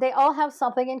 And they all have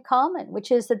something in common, which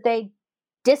is that they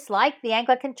dislike the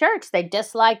Anglican Church. They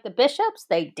dislike the bishops.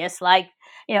 They dislike,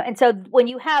 and so when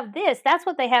you have this, that's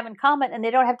what they have in common, and they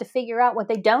don't have to figure out what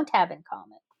they don't have in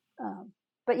common.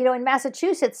 But in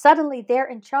Massachusetts, suddenly they're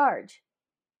in charge.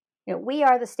 We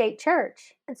are the state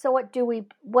church. And so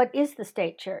what is the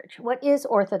state church? What is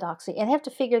orthodoxy? And they have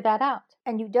to figure that out.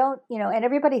 And you don't, and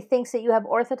everybody thinks that you have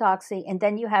orthodoxy and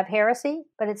then you have heresy,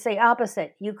 but it's the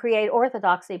opposite. You create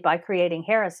orthodoxy by creating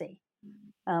heresy.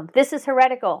 This is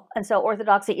heretical, and so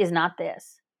orthodoxy is not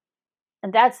this.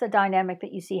 And that's the dynamic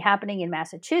that you see happening in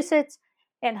Massachusetts.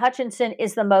 And Hutchinson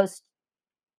is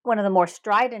one of the more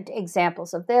strident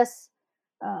examples of this.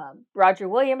 Roger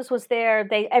Williams was there.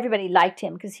 Everybody liked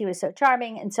him because he was so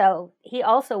charming, and so he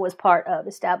also was part of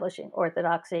establishing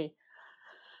orthodoxy.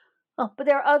 But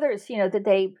there are others, that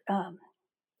they,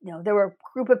 there were a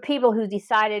group of people who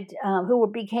decided,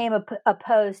 became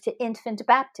opposed to infant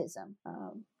baptism.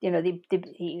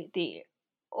 The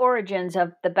origins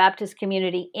of the Baptist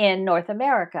community in North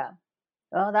America.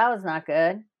 Well, that was not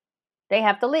good. They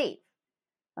have to leave.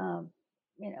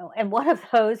 And one of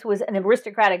those was an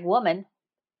aristocratic woman,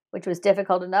 which was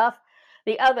difficult enough.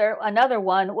 Another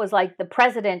one was like the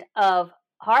president of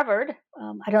Harvard.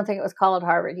 I don't think it was called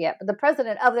Harvard yet, but the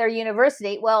president of their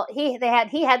university. Well, he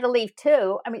had to leave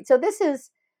too. I mean, so this is,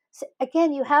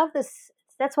 again, you have this.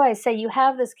 That's why I say you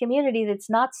have this community that's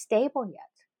not stable yet.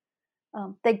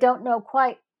 They don't know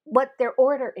quite what their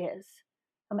order is,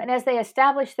 and as they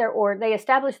establish their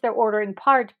order in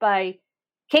part by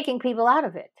kicking people out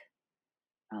of it.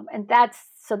 And that's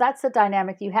the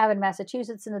dynamic you have in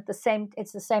Massachusetts, and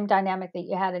it's the same dynamic that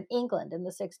you had in England in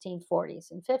the 1640s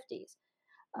and 50s.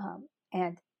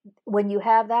 And when you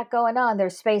have that going on,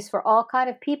 there's space for all kind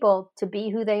of people to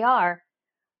be who they are,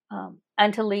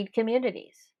 and to lead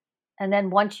communities. And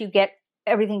then once you get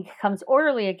everything becomes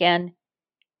orderly again,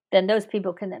 then those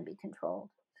people can then be controlled.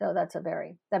 So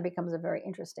that becomes a very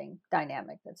interesting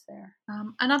dynamic that's there.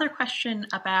 Another question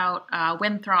about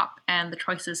Winthrop and the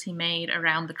choices he made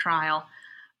around the trial.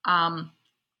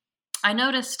 I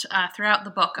noticed throughout the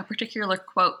book a particular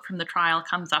quote from the trial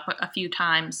comes up a few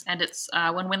times, and it's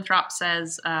when Winthrop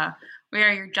says, "We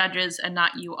are your judges and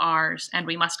not you ours, and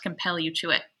we must compel you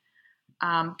to it."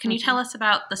 Can you tell us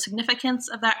about the significance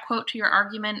of that quote to your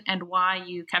argument and why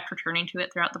you kept returning to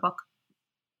it throughout the book?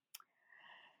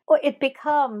 Well, it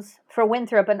becomes, for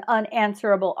Winthrop, an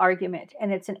unanswerable argument,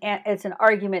 and it's an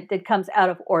argument that comes out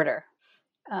of order.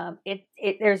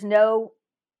 There's no,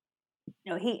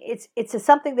 it's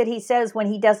something that he says when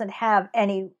he doesn't have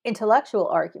any intellectual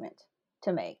argument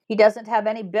to make. He doesn't have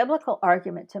any biblical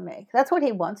argument to make. That's what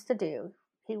he wants to do.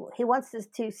 He wants us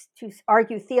to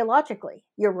argue theologically.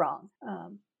 You're wrong.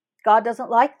 God doesn't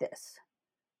like this.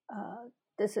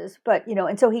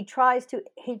 And so he tries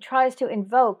to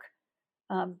invoke.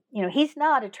 He's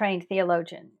not a trained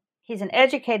theologian. He's an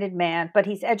educated man, but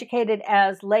he's educated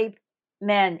as lay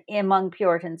men among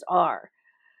Puritans are.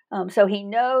 So he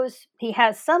knows, he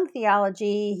has some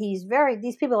theology.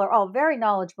 These people are all very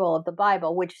knowledgeable of the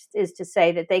Bible, which is to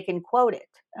say that they can quote it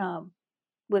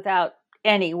without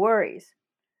any worries.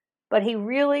 But he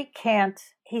really can't,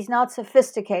 he's not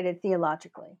sophisticated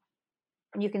theologically.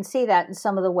 And you can see that in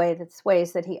some of the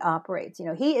ways that he operates.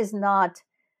 He is not,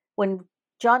 when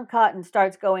John Cotton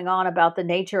starts going on about the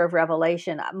nature of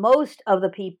revelation, most of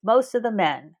the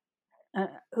men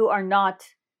who are not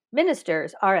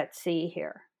ministers are at sea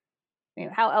here.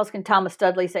 How else can Thomas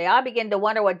Dudley say, "I begin to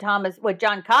wonder what John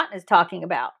Cotton is talking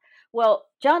about"? Well,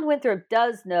 John Winthrop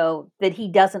does know that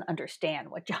he doesn't understand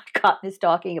what John Cotton is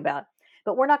talking about.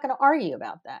 But we're not going to argue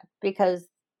about that because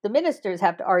the ministers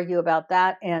have to argue about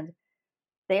that, and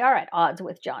they are at odds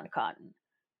with John Cotton.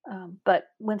 But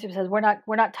Winthrop says we're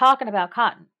not talking about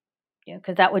Cotton,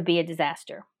 because that would be a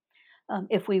disaster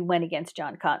if we went against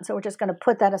John Cotton. So we're just going to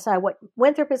put that aside. What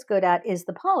Winthrop is good at is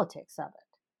the politics of it.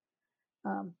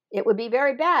 It would be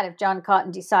very bad if John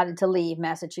Cotton decided to leave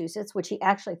Massachusetts, which he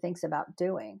actually thinks about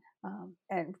doing.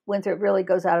 And Winthrop really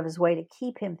goes out of his way to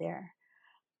keep him there.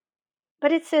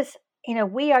 But it says,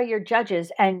 we are your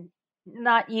judges and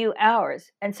not you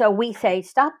ours. And so we say,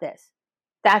 stop this.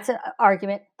 That's an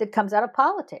argument that comes out of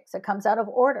politics. It comes out of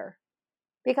order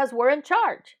because we're in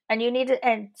charge and you need to.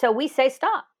 And so we say,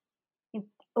 stop.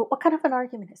 What kind of an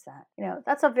argument is that?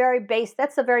 That's a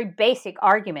very basic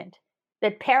argument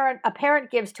that a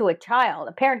parent gives to a child.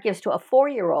 A parent gives to a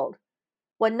 4-year-old.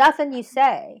 When nothing you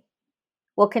say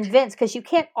will convince, because you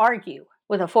can't argue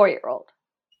with a 4-year-old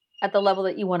at the level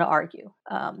that you want to argue.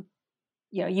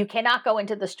 You cannot go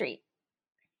into the street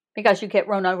because you get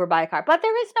run over by a car. But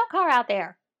there is no car out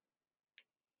there.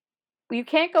 You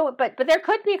can't go, but there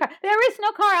could be a car. There is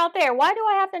no car out there. Why do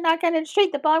I have to not get into the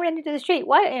street? The ball ran into the street.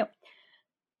 Why?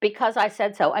 Because I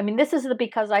said so. This is the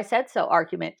because I said so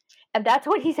argument. And that's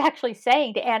what he's actually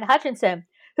saying to Anne Hutchinson,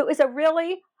 who is a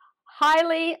really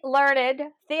highly learned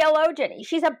theologian.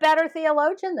 She's a better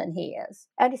theologian than he is.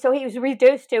 And so he was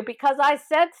reduced to, because I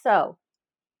said so.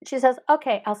 She says,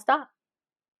 okay, I'll stop.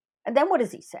 And then what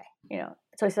does he say?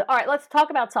 So he said, all right, let's talk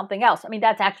about something else.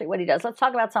 That's actually what he does. Let's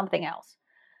talk about something else.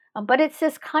 But it's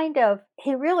this kind of,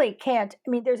 he really can't.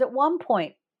 There's at one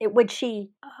point at which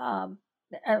she,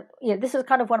 this is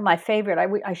kind of one of my favorite.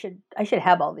 I should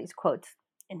have all these quotes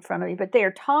in front of me, but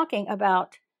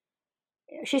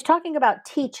she's talking about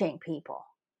teaching people.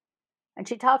 And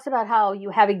she talks about how you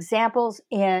have examples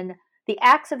in the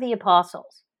Acts of the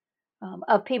Apostles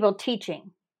of people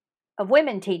teaching, of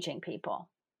women teaching people,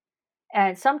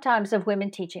 and sometimes of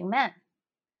women teaching men.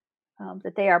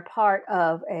 That they are part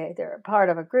of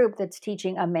a group that's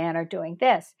teaching a man or doing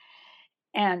this,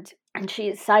 and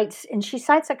she cites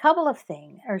a couple of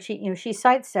things, or she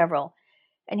cites several,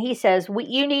 and he says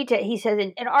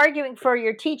in arguing for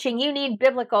your teaching you need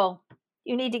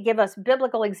to give us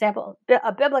biblical example,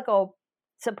 a biblical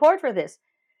support for this.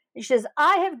 She says,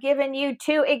 I have given you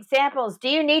 2 examples. Do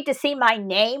you need to see my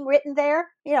name written there?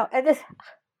 And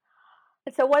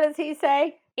so what does he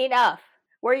say? Enough.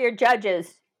 We're your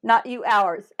judges, not you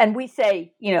ours. And we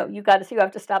say, you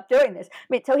have to stop doing this.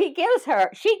 So she gives him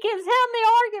the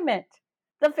argument.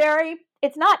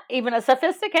 It's not even a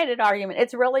sophisticated argument.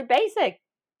 It's really basic.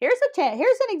 Here's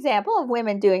an example of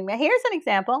women doing that. Here's an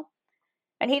example.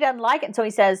 And he doesn't like it. And so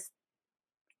he says,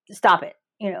 stop it,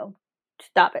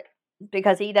 stop it.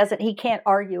 Because he can't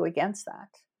argue against that.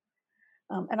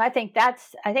 And I think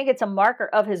it's a marker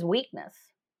of his weakness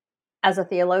as a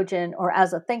theologian or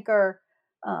as a thinker.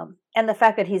 And the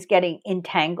fact that he's getting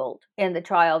entangled in the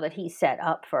trial that he set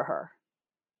up for her.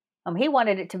 He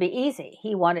wanted it to be easy.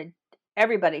 He wanted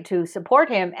everybody to support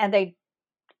him. And they,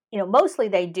 mostly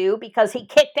they do because he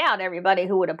kicked out everybody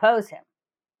who would oppose him.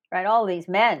 right? All these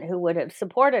men who would have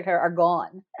supported her are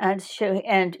gone. And so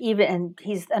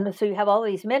you have all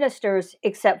these ministers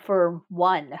except for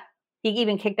one. He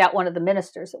even kicked out one of the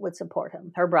ministers that would support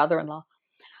him, her brother-in-law.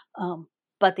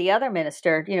 But the other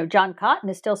minister, John Cotton,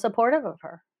 is still supportive of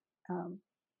her.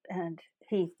 And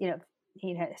he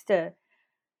has to,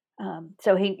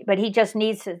 but he just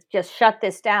needs to just shut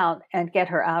this down and get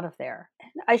her out of there.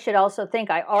 I should also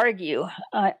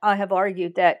I have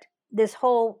argued that this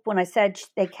whole, when I said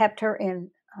they kept her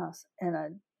in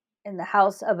the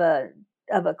house of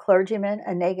a clergyman,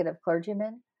 a negative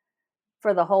clergyman,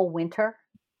 for the whole winter,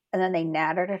 and then they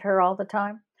nattered at her all the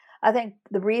time. I think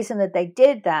the reason that they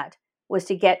did that was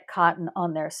to get Cotton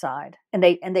on their side, and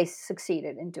they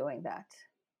succeeded in doing that.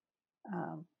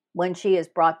 When she is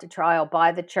brought to trial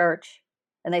by the church,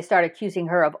 and they start accusing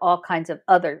her of all kinds of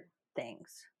other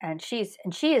things, and she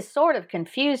is sort of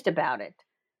confused about it,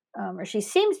 or she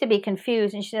seems to be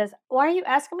confused, and she says, "Why are you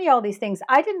asking me all these things?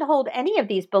 I didn't hold any of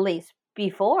these beliefs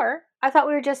before. I thought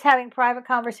we were just having private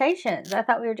conversations. I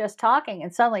thought we were just talking."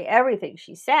 And suddenly everything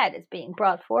she said is being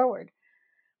brought forward,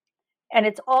 and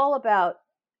it's all about,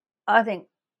 I think,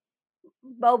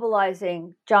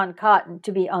 mobilizing John Cotton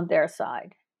to be on their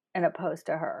side and opposed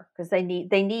to her, because they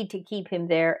need to keep him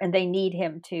there, and they need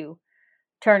him to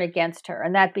turn against her,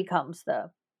 and that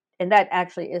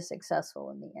actually is successful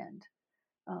in the end,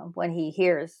 when he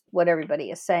hears what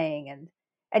everybody is saying,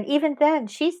 and even then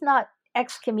she's not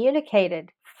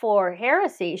excommunicated for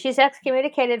heresy. She's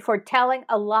excommunicated for telling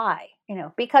a lie,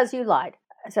 because you lied,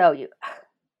 so you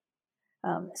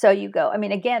go. I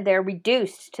mean, again, they're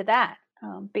reduced to that.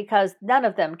 Because none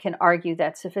of them can argue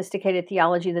that sophisticated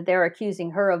theology that they're accusing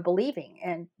her of believing.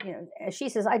 And, she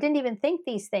says, "I didn't even think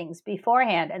these things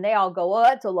beforehand." And they all go, "Well,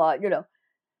 that's a lot,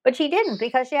 But she didn't,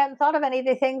 because she hadn't thought of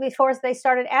anything before they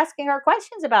started asking her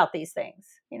questions about these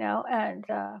things, And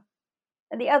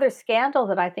the other scandal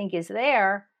that I think is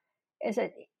there is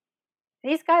that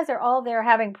these guys are all there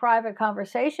having private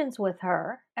conversations with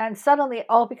her, and suddenly it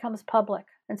all becomes public.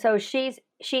 And so she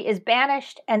is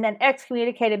banished and then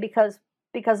excommunicated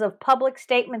because of public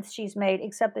statements she's made,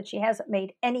 except that she hasn't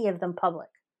made any of them public.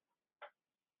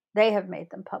 They have made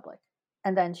them public,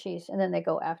 and then they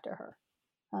go after her.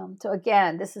 So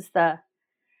again, this is the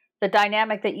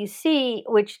dynamic that you see,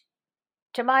 which,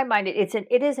 to my mind,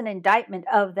 it is an indictment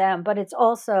of them, but it's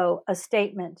also a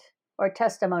statement or a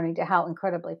testimony to how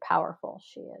incredibly powerful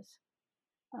she is,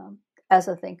 as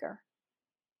a thinker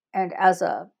and as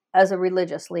a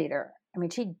religious leader. I mean,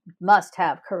 she must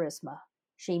have charisma.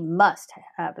 She must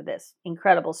have this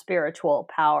incredible spiritual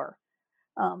power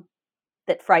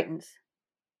that frightens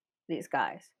these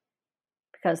guys,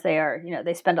 because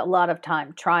they spend a lot of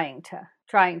time trying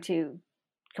to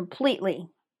completely,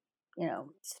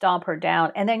 stomp her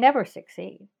down, and they never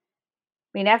succeed.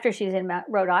 I mean, after she's in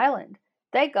Rhode Island,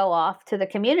 they go off to the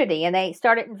community and they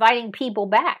started inviting people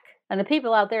back, and the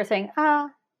people out there saying,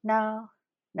 no.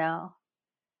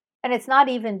 And it's not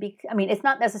even, it's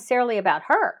not necessarily about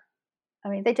her. I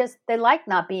mean, they like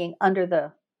not being under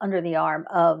the arm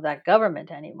of that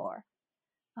government anymore.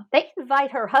 They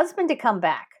invite her husband to come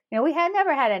back. We had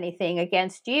never had anything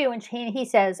against you. And he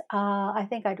says, "I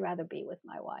think I'd rather be with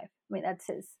my wife." I mean, that's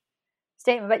his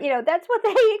statement. But,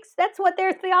 that's what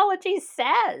their theology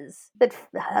says, that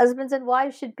husbands and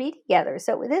wives should be together.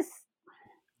 So this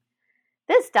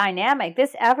dynamic,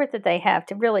 this effort that they have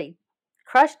to really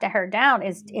crush her down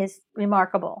is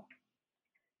remarkable.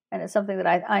 And it's something that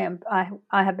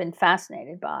I have been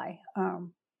fascinated by,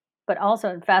 but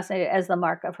also fascinated as the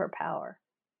mark of her power.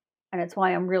 And it's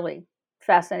why I'm really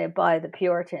fascinated by the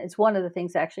Puritans. It's one of the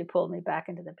things that actually pulled me back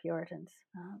into the Puritans.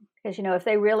 Because, if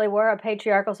they really were a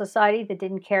patriarchal society that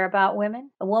didn't care about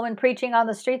women, a woman preaching on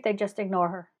the street, they'd just ignore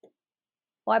her.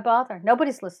 Why bother?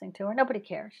 Nobody's listening to her. Nobody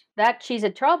cares. That she's a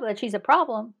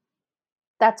problem,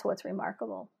 that's what's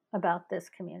remarkable about this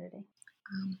community.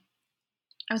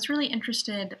 I was really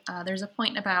interested, there's a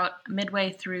point about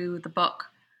midway through the book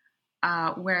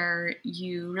where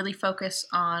you really focus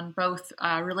on both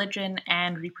religion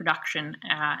and reproduction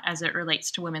as it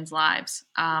relates to women's lives.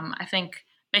 I think,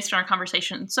 based on our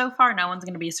conversation so far, no one's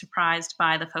going to be surprised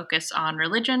by the focus on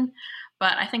religion,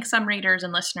 but I think some readers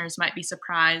and listeners might be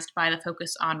surprised by the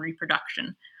focus on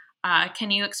reproduction.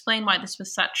 Can you explain why this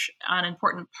was such an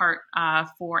important part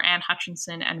for Anne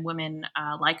Hutchinson and women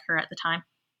like her at the time?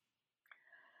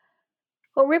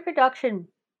 Well, reproduction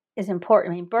is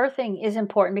important. I mean, birthing is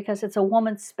important because it's a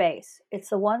woman's space. It's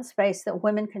the one space that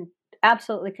women can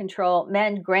absolutely control.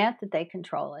 Men grant that they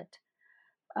control it.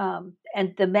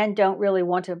 And the men don't really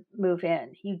want to move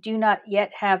in. You do not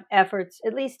yet have efforts,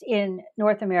 at least in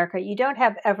North America, you don't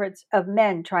have efforts of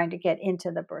men trying to get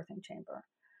into the birthing chamber.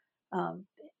 Um,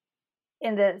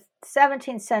 in the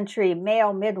 17th century,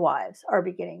 male midwives are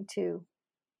beginning to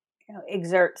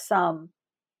exert some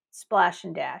splash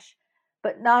and dash,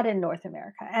 but not in North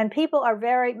America. And people are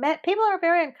very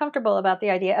uncomfortable about the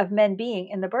idea of men being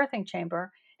in the birthing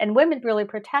chamber, and women really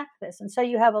protect this. And so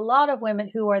you have a lot of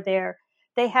women who are there.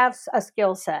 They have a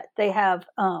skill set. They have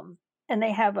and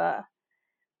they have a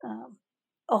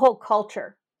whole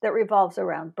culture that revolves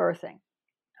around birthing.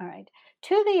 All right.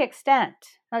 To the extent,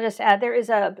 I'll just add, there is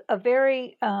a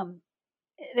very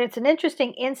it's an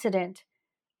interesting incident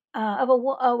of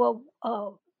a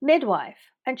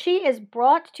midwife, and she is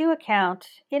brought to account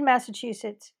in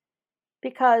Massachusetts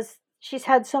because she's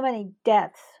had so many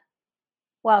deaths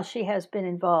while she has been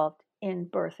involved in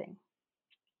birthing.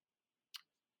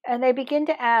 And they begin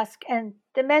to ask, and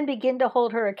the men begin to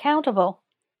hold her accountable,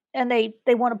 and they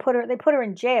want to put her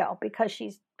in jail because she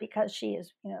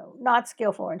is not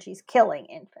skillful and she's killing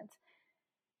infants.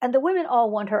 And the women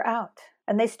all want her out,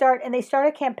 and they start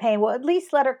a campaign. Well, at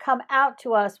least let her come out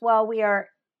to us while we are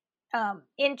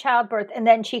in childbirth, and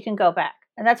then she can go back.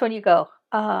 And that's when you go,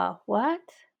 what?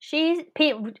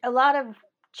 A lot of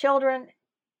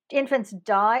infants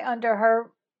die under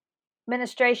her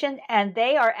ministration, and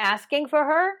they are asking for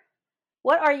her.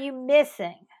 What are you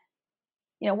missing?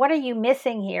 What are you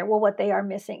missing here? Well, what they are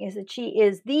missing is that she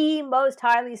is the most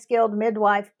highly skilled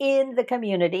midwife in the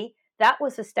community. That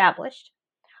was established.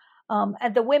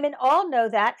 And the women all know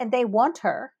that, and they want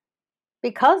her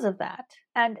because of that.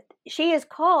 And she is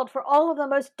called for all of the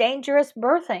most dangerous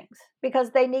birthings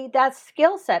because they need that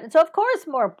skill set. And so, of course,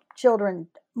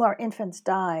 more infants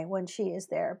die when she is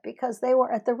there because they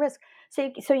were at the risk.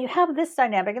 So you have this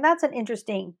dynamic, and that's an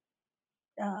interesting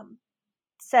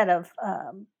set of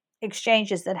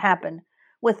exchanges that happen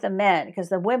with the men, because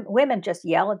the women just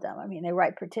yell at them. I mean, they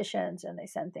write petitions and they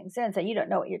send things in, say, you don't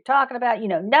know what you're talking about. You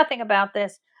know nothing about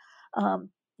this.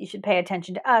 You should pay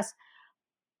attention to us.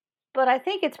 But I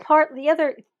think it's the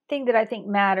other thing that I think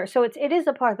matters. So it is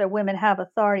a part that women have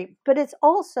authority, but it's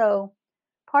also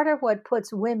part of what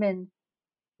puts women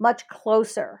much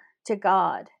closer to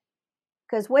God,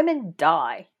 because women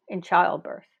die in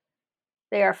childbirth.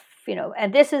 They are,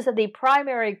 and this is the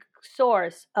primary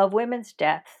source of women's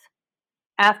deaths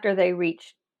after they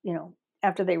reach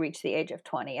the age of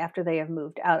 20, after they have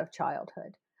moved out of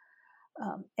childhood.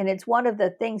 And it's one of the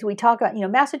things we talk about.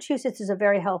 Massachusetts is a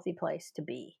very healthy place to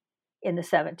be in the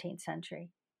 17th century.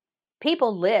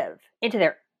 People live into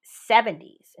their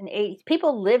 70s and 80s.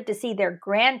 People live to see their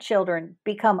grandchildren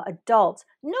become adults.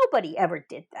 Nobody ever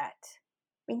did that.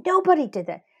 I mean, nobody did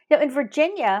that. In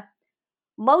Virginia,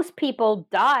 most people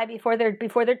die before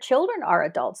their children are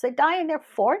adults. They die in their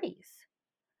 40s.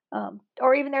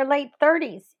 Or even their late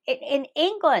 30s. In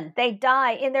England, they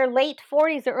die in their late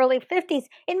 40s or early 50s.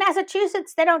 In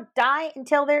Massachusetts, they don't die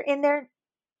until they're in their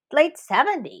late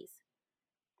 70s.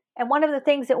 And one of the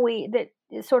things that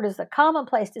is sort of the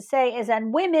commonplace to say is that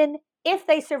women, if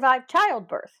they survive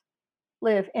childbirth,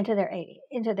 live into their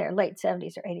late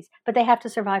 70s or 80s, but they have to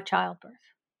survive childbirth.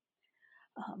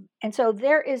 And so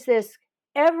there is this.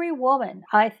 Every woman,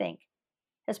 I think,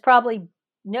 has probably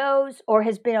knows or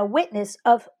has been a witness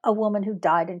of a woman who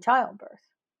died in childbirth,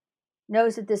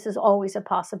 knows that this is always a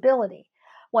possibility.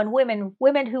 When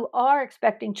women who are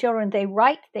expecting children, they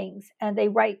write things, and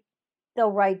they'll write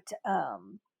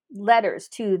letters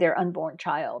to their unborn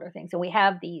child or things. And we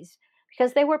have these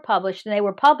because they were published, and they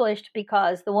were published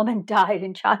because the woman died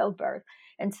in childbirth.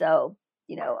 And so,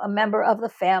 a member of the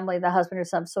family, the husband or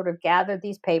some, sort of gathered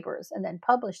these papers and then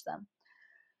published them.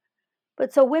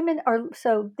 But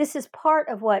so this is part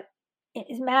of what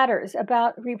matters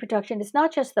about reproduction. It's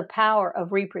not just the power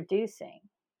of reproducing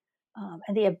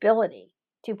and the ability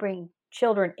to bring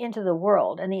children into the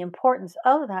world and the importance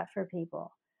of that for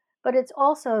people, but it's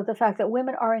also the fact that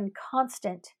women are in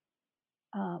constant,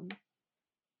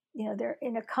 they're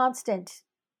in a constant,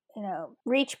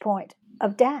 reach point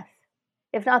of death,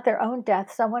 if not their own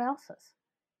death, someone else's.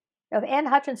 If Anne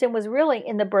Hutchinson was really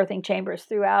in the birthing chambers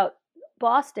throughout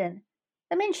Boston,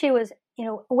 I mean, she was,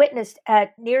 witnessed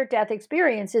at near-death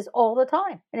experiences all the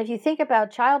time. And if you think about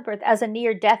childbirth as a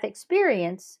near-death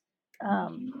experience,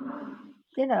 then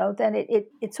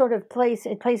it sort of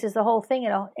places the whole thing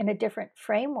in a different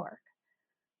framework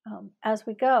as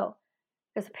we go.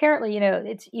 Because apparently,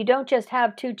 you don't just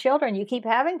have two children; you keep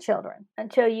having children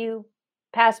until you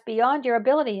pass beyond your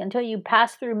ability, until you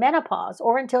pass through menopause,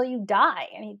 or until you die.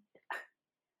 I mean,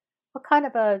 what kind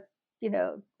of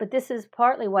but this is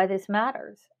partly why this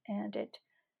matters, and it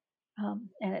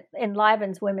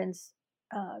enlivens women's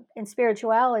in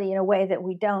spirituality in a way that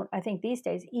we don't, I think, these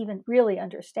days even really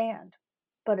understand.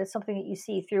 but it's something that you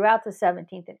see throughout the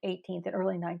 17th and 18th and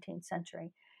early 19th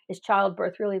century, is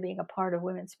childbirth really being a part of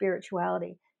women's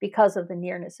spirituality because of the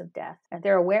nearness of death. And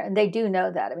they're aware, and they do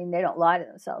know that. I mean, they don't lie to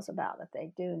themselves about it.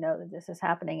 They do know that this is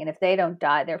happening. And if they don't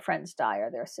die, their friends die or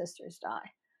their sisters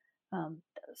die.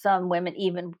 Some women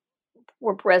even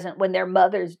were present when their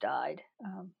mothers died,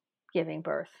 giving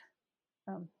birth.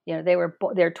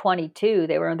 They're 22.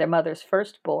 They were their mother's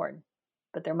firstborn,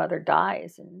 but their mother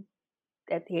dies, and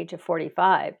at the age of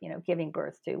 45, giving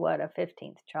birth to a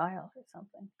 15th child or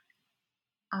something.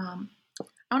 I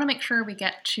want to make sure we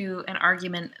get to an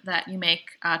argument that you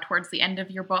make towards the end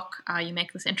of your book. You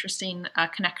make this interesting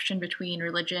connection between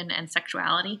religion and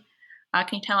sexuality.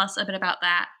 Can you tell us a bit about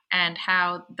that and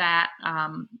how that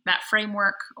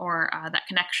framework or that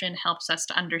connection helps us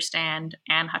to understand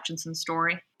Anne Hutchinson's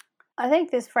story? I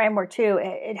think this framework, too,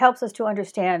 it helps us to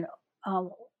understand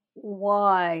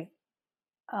why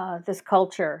this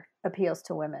culture appeals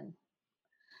to women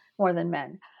more than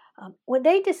men. When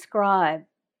they describe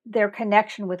their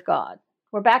connection with God,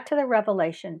 we're back to the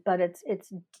revelation, but it's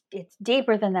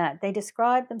deeper than that. They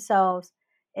describe themselves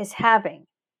as having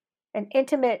an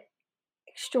intimate,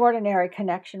 extraordinary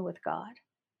connection with God,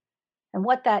 and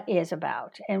what that is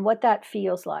about and what that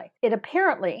feels like. It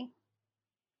apparently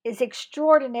is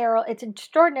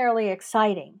extraordinarily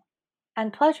exciting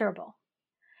and pleasurable.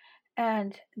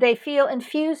 And they feel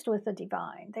infused with the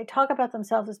divine. They talk about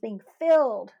themselves as being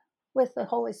filled with the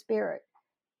Holy Spirit,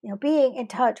 being in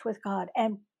touch with God.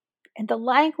 And the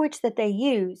language that they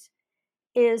use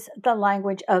is the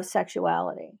language of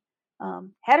sexuality.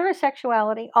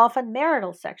 Heterosexuality, often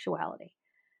marital sexuality.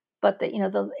 But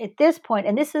at this point,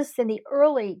 and this is in the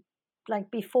early,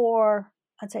 before,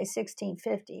 I'd say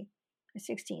 1650 or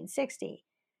 1660,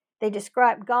 they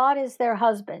describe God as their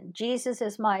husband. Jesus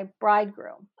is my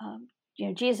bridegroom.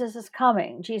 Jesus is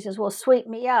coming. Jesus will sweep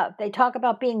me up. They talk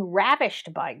about being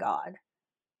ravished by God.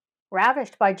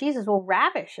 Ravished by Jesus. Well,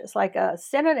 ravish is like a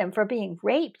synonym for being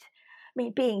raped. I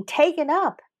mean, being taken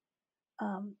up,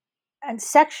 and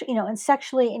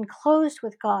sexually enclosed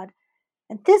with God.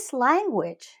 And this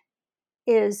language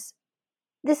I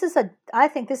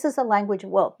think this is a language.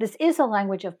 Well, this is a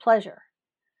language of pleasure.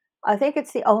 I think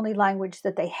it's the only language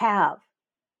that they have,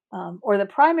 or the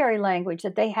primary language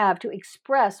that they have to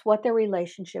express what their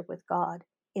relationship with God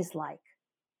is like,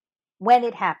 when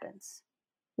it happens,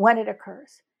 when it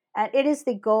occurs. And it is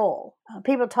the goal.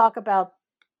 People talk about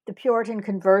the Puritan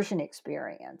conversion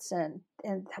experience and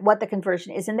what the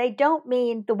conversion is. And they don't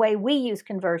mean the way we use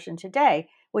conversion today,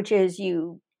 which is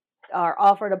you are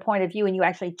offered a point of view and you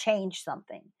actually change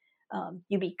something.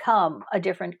 You become a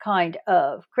different kind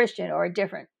of Christian, or you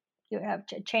have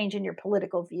a change in your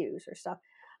political views or stuff.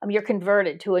 You're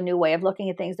converted to a new way of looking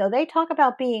at things. No, they talk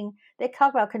about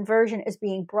conversion as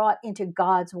being brought into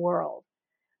God's world.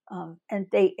 And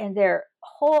their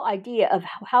whole idea of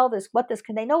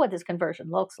they know what this conversion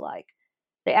looks like.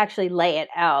 They actually lay it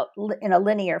out in a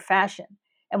linear fashion.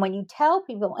 And when you tell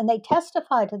people, and they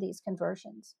testify to these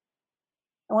conversions,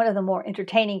 and one of the more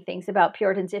entertaining things about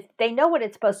Puritans, if they know what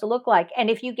it's supposed to look like, and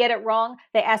if you get it wrong,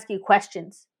 they ask you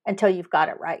questions until you've got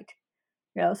it right.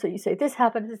 So you say, this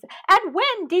happened, and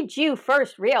when did you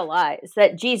first realize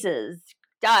that Jesus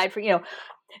died for,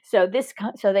 So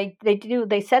they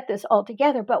set this all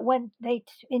together, but when they,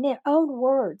 in their own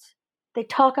words, they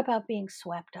talk about being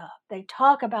swept up, they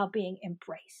talk about being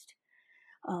embraced,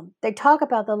 they talk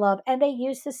about the love, and they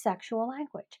use the sexual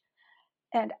language.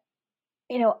 And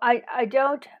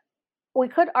we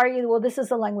could argue, well, this is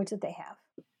the language that they have.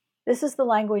 This is the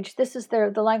language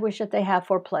that they have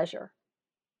for pleasure.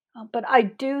 But I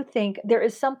do think there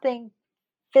is something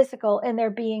physical in their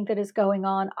being that is going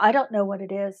on. I don't know what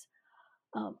it is.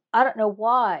 I don't know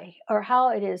why or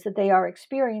how it is that they are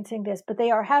experiencing this, but they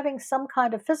are having some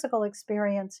kind of physical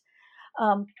experience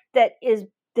that is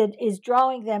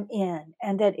drawing them in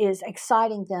and that is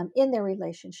exciting them in their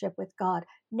relationship with God.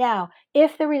 Now,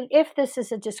 if this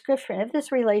is a description, if this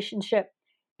relationship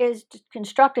is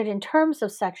constructed in terms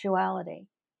of sexuality,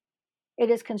 it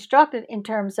is constructed in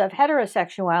terms of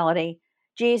heterosexuality.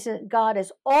 God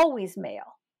is always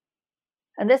male.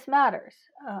 And this matters,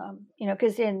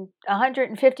 because in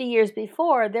 150 years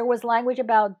before, there was language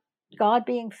about God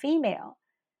being female.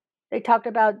 They talked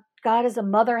about God as a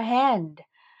mother hen.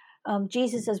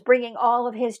 Jesus is bringing all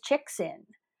of his chicks in.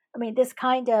 I mean, this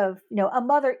kind of, a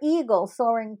mother eagle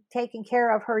soaring, taking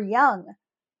care of her young.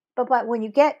 But when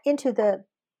you get into the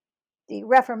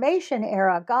Reformation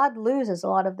era, God loses a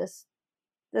lot of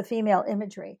the female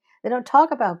imagery. They don't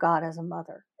talk about God as a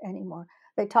mother anymore.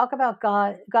 They talk about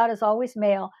God. God is always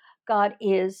male. God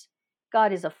is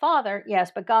a father, yes,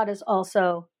 but God is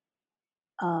also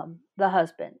the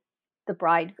husband, the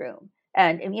bridegroom.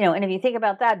 And if you think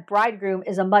about that, bridegroom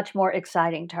is a much more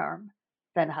exciting term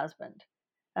than husband.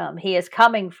 He is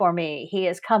coming for me. He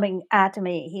is coming at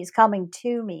me. He's coming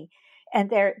to me. And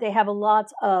they have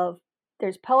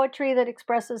there's poetry that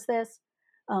expresses this,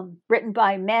 written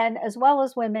by men as well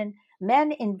as women.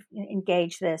 Men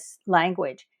engage this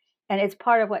language, and it's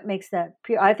part of what makes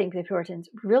I think the Puritans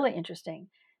really interesting,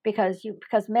 because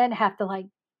men have to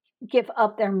give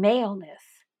up their maleness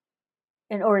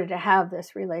in order to have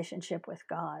this relationship with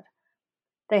God.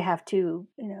 They have to,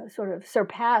 sort of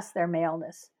surpass their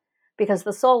maleness, because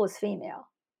the soul is female.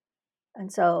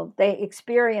 And so they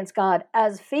experience God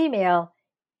as female,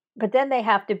 but then they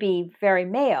have to be very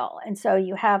male. And so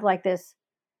you have this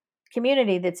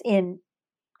community that's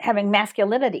having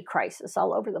masculinity crisis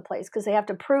all over the place, because they have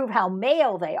to prove how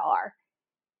male they are,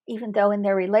 even though in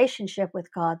their relationship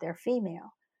with God, they're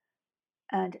female.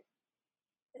 And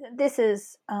this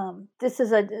is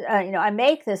I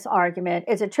make this argument.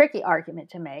 It's a tricky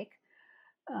argument to make,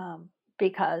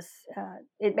 because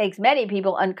it makes many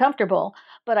people uncomfortable.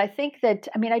 But I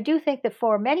do think that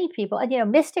for many people,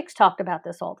 and mystics talked about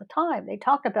this all the time. They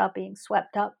talked about being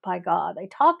swept up by God. They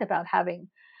talked about having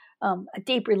a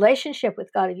deep relationship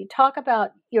with God. If you talk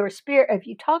about your spirit, if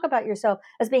you talk about yourself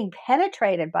as being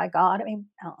penetrated by God,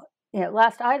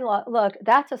 last I looked,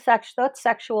 that's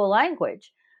sexual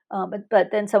language.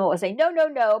 But then someone would say,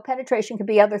 no, penetration could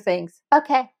be other things.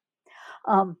 Okay.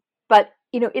 But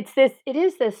there is this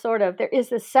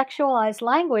sexualized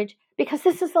language, because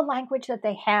this is the language that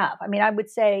they have. I would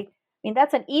say,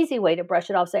 that's an easy way to brush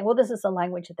it off, saying, well, this is the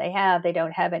language that they have. They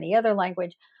don't have any other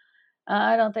language.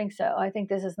 I don't think so. I think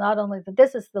this is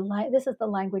this is the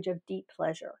language of deep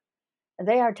pleasure.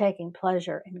 They are taking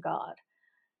pleasure in God.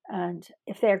 And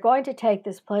if they're going to take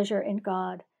this pleasure in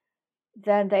God,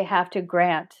 then they have to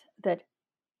grant that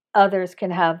others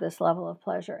can have this level of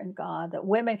pleasure in God, that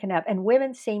women can have. And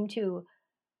women seem to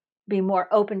be more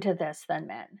open to this than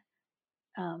men.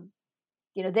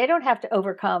 They don't have to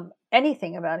overcome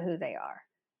anything about who they are.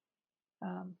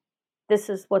 This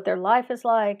is what their life is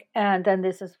like. And then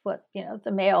this is what,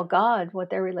 the male God, what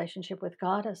their relationship with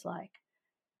God is like.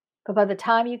 But by the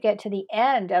time you get to the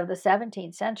end of the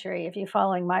 17th century, if you're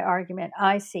following my argument,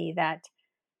 I see that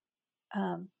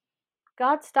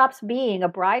God stops being a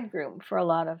bridegroom for a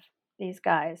lot of these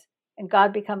guys, and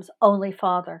God becomes only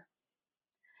father.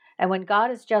 And when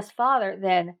God is just father,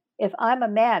 then if I'm a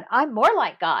man, I'm more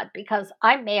like God, because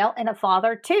I'm male and a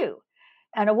father too.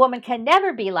 And a woman can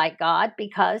never be like God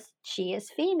because she is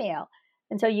female.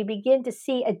 And so you begin to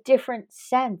see a different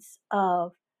sense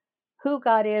of who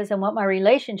God is and what my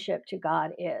relationship to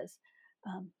God is,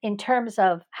 in terms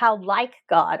of how like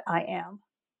God I am.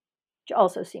 Which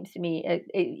also seems to me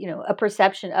a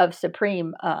perception of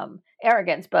supreme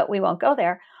arrogance, but we won't go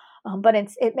there. But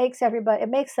it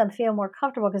makes them feel more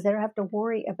comfortable, because they don't have to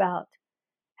worry about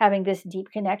having this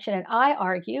deep connection. And I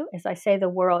argue, as I say, the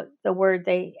word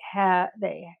they had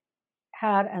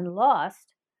and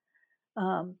lost,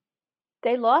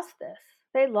 they lost this.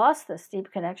 They lost this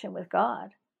deep connection with God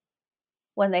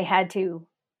when they had to,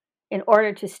 in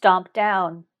order to stomp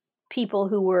down people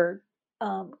who were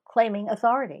claiming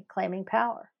authority, claiming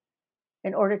power,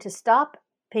 in order to stop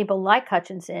people like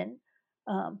Hutchinson,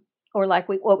 or like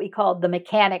what we call the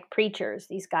mechanic preachers,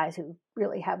 these guys who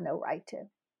really have no right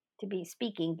to be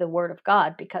speaking the word of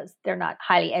God, because they're not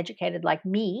highly educated like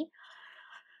me.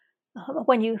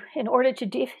 In order to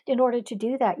do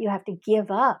that, you have to give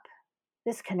up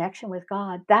this connection with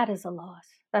God. That is a loss.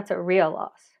 That's a real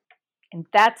loss. And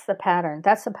that's the pattern.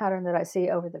 That's the pattern that I see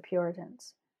over the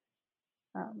Puritans.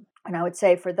 And I would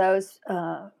say for those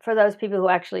people who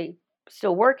actually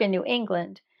still work in New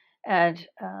England, and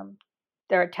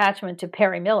their attachment to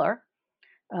Perry Miller,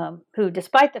 who,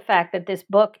 despite the fact that this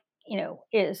book,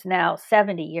 is now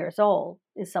 70 years old,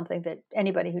 is something that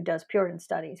anybody who does Puritan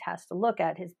studies has to look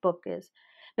at.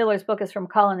 Miller's book is From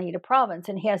Colony to Province,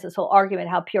 and he has this whole argument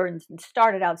how Puritans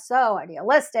started out so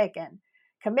idealistic and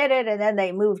committed, and then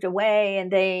they moved away,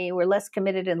 and they were less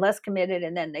committed, and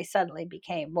then they suddenly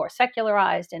became more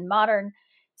secularized and modern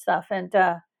stuff. And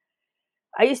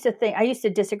I used to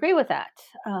disagree with that.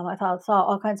 I saw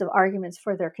all kinds of arguments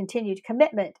for their continued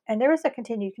commitment, and there is a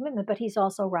continued commitment, but he's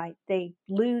also right. They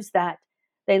lose that.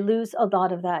 They lose a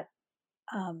lot of that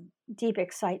deep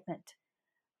excitement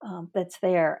that's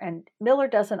there. And Miller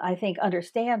doesn't, I think,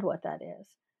 understand what that is.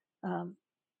 And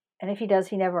if he does,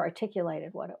 he never articulated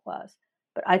what it was.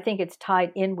 But I think it's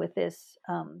tied in with this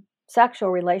sexual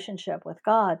relationship with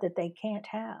God that they can't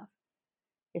have.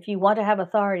 If you want to have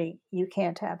authority, you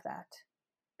can't have that,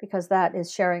 because that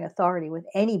is sharing authority with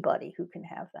anybody who can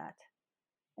have that.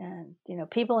 And,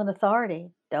 people in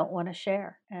authority don't want to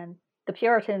share. And the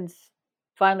Puritans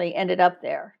finally ended up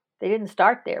there. They didn't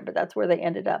start there, but that's where they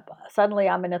ended up. Suddenly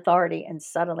I'm in authority, and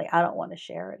suddenly I don't want to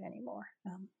share it anymore.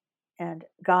 And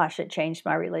gosh, it changed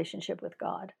my relationship with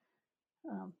God.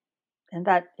 And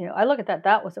that, I look at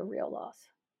that was a real loss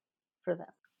for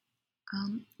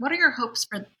them. What are your hopes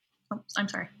for, I'm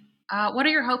sorry. What are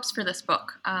your hopes for this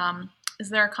book? Is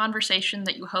there a conversation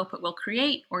that you hope it will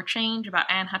create or change about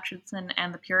Anne Hutchinson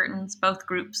and the Puritans, both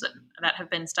groups that have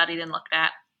been studied and looked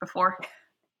at before?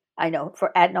 I know,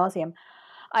 for ad nauseum.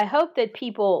 I hope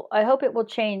it will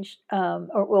change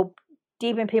or will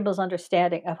deepen people's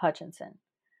understanding of Hutchinson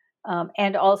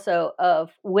and also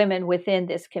of women within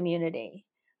this community,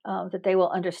 that they will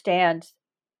understand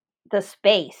the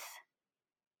space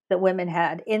that women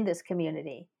had in this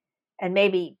community. And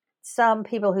maybe some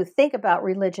people who think about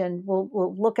religion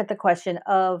will look at the question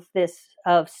of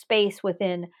space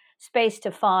within space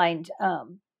to find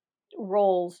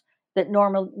roles that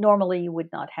normally you would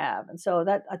not have. And so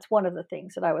that's one of the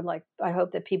things that I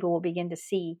hope that people will begin to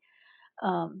see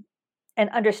and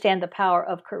understand the power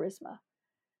of charisma.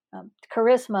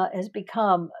 Charisma has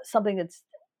become something that's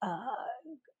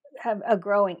have a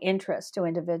growing interest to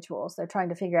individuals. They're trying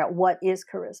to figure out what is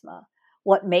charisma,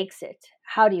 what makes it,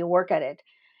 how do you work at it,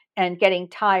 and getting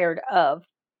tired of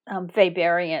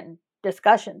Weberian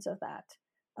discussions of that,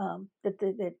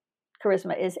 that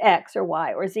charisma is X or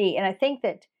Y or Z. And I think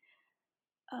that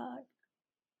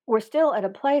we're still at a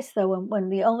place, though, when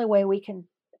the only way we can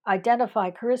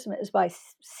identify charisma is by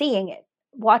seeing it,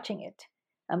 watching it.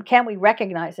 Can we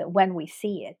recognize it when we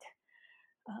see it?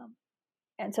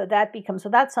 And so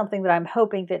that's something that I'm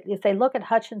hoping that if they look at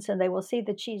Hutchinson, they will see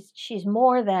that she's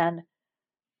more than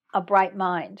a bright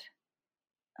mind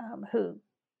who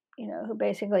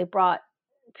basically brought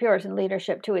Puritan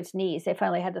leadership to its knees. They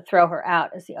finally had to throw her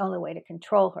out as the only way to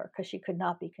control her because she could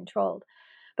not be controlled.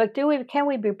 But can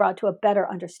we be brought to a better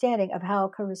understanding of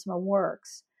how charisma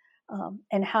works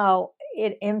and how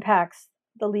it impacts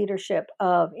the leadership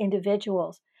of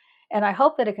individuals? And I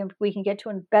hope that we can get to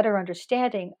a better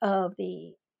understanding of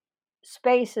the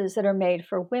spaces that are made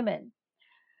for women.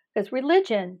 Because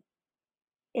religion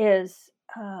is,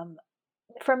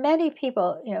 for many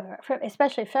people,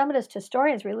 especially feminist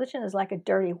historians, religion is like a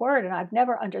dirty word, and I've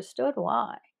never understood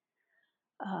why.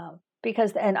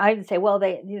 And I would say, well,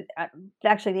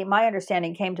 my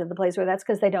understanding came to the place where that's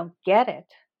because they don't get it.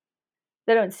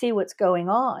 They don't see what's going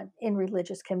on in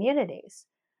religious communities.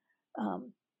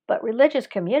 But religious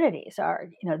communities are,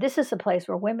 this is a place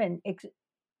where women,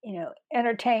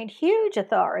 entertain huge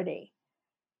authority.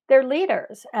 They're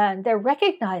leaders, and they're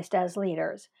recognized as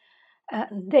leaders.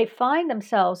 They find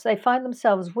themselves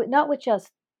not with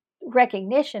just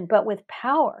recognition, but with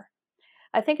power.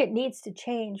 I think it needs to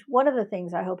change. One of the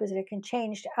things I hope is that it can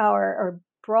change or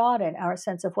broaden our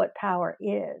sense of what power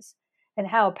is and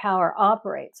how power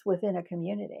operates within a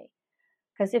community.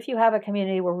 Because if you have a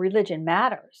community where religion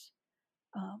matters,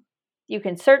 you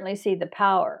can certainly see the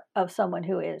power of someone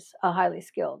who is a highly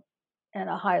skilled and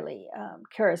a highly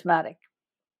charismatic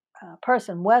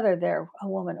person, whether they're a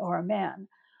woman or a man.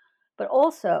 But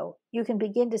also, you can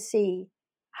begin to see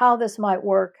how this might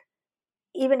work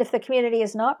even if the community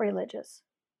is not religious.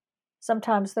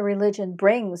 Sometimes the religion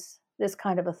brings this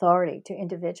kind of authority to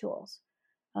individuals.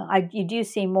 You do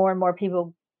see more and more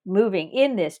people moving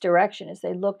in this direction as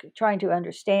they trying to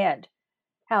understand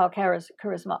how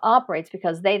charisma operates,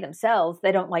 because they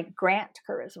don't grant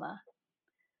charisma.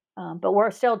 But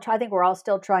I think we're all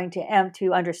still trying to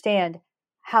understand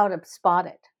how to spot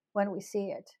it when we see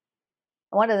it.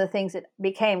 One of the things that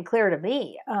became clear to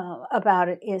me about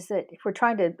it is that if we're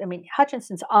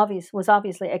Hutchinson was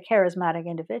obviously a charismatic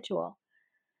individual,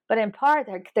 but in part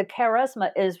the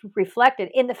charisma is reflected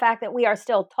in the fact that we are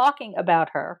still talking about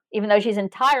her, even though she's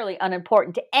entirely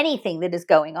unimportant to anything that is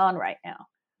going on right now.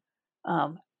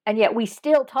 And yet we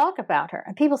still talk about her,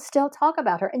 and people still talk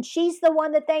about her, and she's the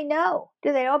one that they know.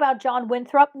 Do they know about John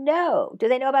Winthrop? No. Do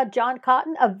they know about John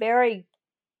Cotton, a very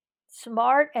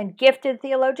smart and gifted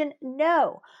theologian?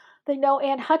 No. They know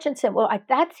Anne Hutchinson. Well,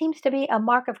 that seems to be a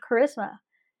mark of charisma.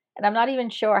 And I'm not even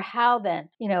sure how then.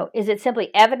 Is it simply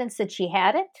evidence that she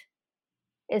had it?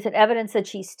 Is it evidence that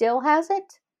she still has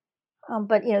it?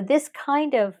 But, this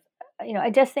kind of, I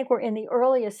just think we're in the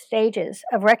earliest stages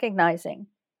of recognizing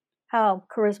how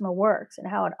charisma works and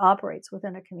how it operates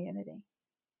within a community.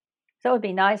 So it would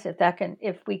be nice if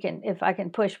we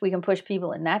can push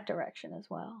people in that direction as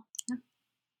well.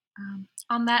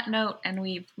 On that note, and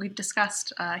we've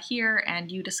discussed here, and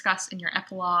you discuss in your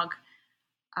epilogue,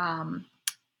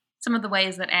 some of the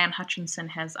ways that Anne Hutchinson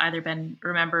has either been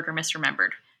remembered or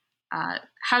misremembered.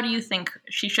 How do you think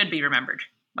she should be remembered?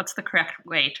 What's the correct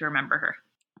way to remember her?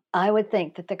 I would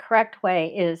think that the correct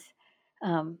way is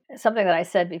something that I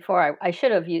said before. I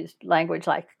should have used language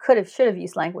like, should have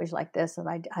used language like this, and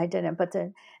I didn't. But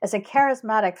as a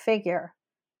charismatic figure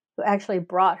who actually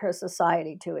brought her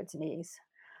society to its knees.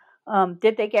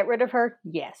 Did they get rid of her?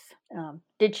 Yes.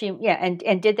 Did she? Yeah.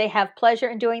 And did they have pleasure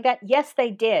in doing that? Yes,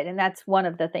 they did. And that's one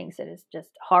of the things that is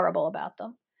just horrible about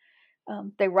them.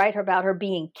 They write about her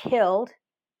being killed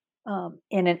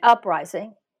in an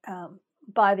uprising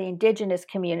by the indigenous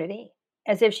community,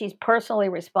 as if she's personally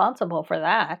responsible for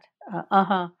that.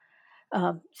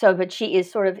 But she is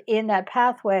sort of in that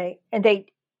pathway,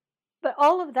 but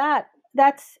all of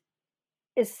that's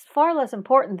is far less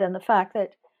important than the fact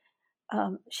that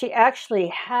she actually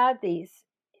had these,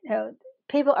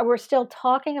 people were still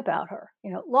talking about her,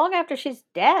 long after she's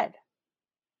dead.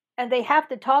 And they have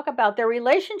to talk about their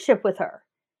relationship with her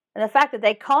and the fact that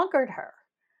they conquered her,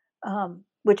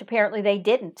 which apparently they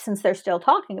didn't, since they're still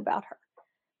talking about her.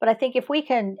 But I think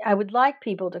I would like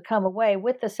people to come away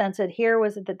with the sense that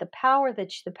the power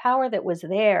that was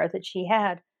there that she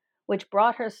had, which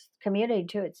brought her community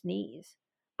to its knees,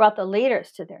 brought the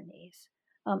leaders to their knees.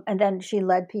 And then she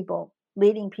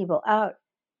leading people out.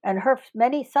 And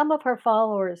some of her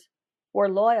followers were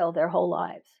loyal their whole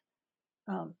lives.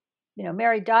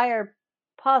 Mary Dyer,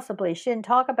 possibly, she didn't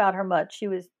talk about her much.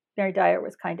 Mary Dyer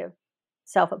was kind of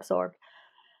self-absorbed.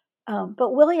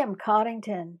 But William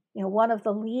Coddington, one of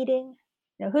the leading,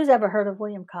 who's ever heard of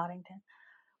William Coddington?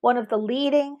 One of the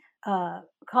leading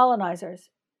colonizers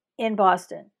in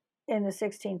Boston in the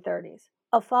 1630s,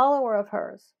 a follower of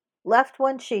hers, left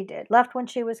when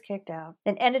she was kicked out,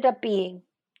 and ended up being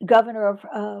governor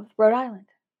of Rhode Island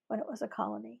when it was a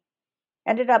colony.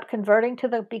 Ended up converting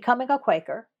becoming a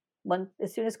Quaker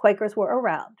as soon as Quakers were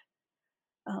around,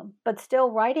 but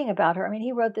still writing about her. I mean,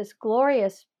 he wrote this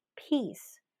glorious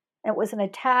piece. It was an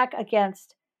attack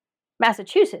against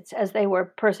Massachusetts as they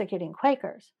were persecuting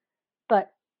Quakers,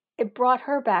 but it brought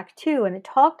her back too, and it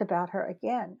talked about her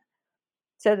again.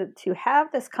 So that to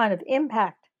have this kind of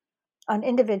impact on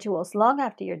individuals long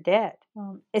after you're dead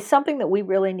is something that we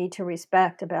really need to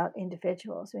respect about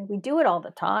individuals. I mean, we do it all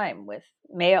the time with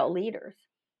male leaders.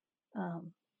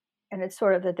 And it's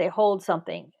sort of that they hold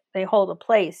a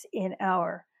place in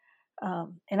our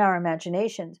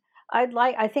imaginations.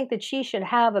 I think that she should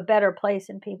have a better place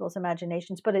in people's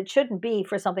imaginations, but it shouldn't be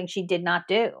for something she did not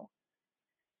do.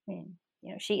 I mean,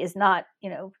 she is not,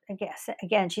 I guess,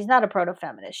 again, she's not a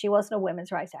proto-feminist. She wasn't a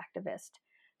women's rights activist.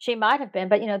 She might have been,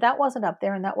 but, that wasn't up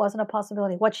there and that wasn't a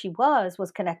possibility. What she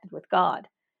was connected with God.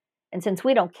 And since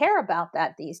we don't care about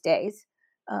that these days,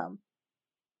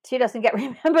 she doesn't get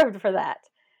remembered for that.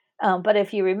 But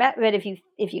if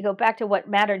you go back to what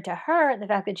mattered to her, the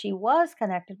fact that she was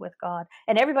connected with God,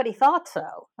 and everybody thought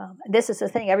so, this is the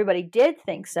thing, everybody did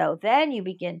think so, then you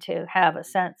begin to have a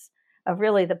sense of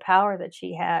really the power that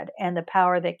she had and the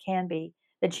power that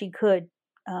she could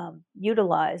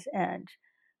utilize, and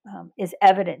is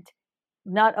evident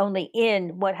not only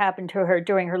in what happened to her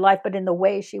during her life, but in the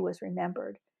way she was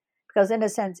remembered. Because in a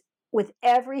sense, with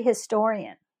every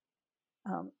historian,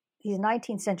 these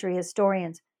 19th century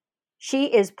historians, she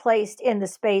is placed in the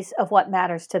space of what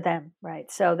matters to them, right?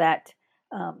 So that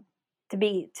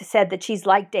to said that she's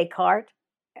like Descartes,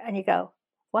 and you go,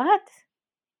 what?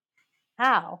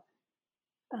 How?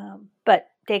 But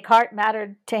Descartes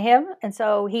mattered to him, and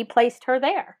so he placed her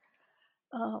there.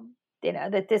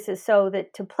 That this is so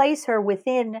that to place her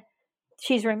within,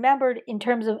 she's remembered in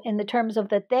the terms of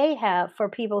that they have for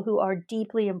people who are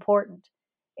deeply important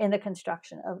in the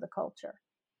construction of the culture.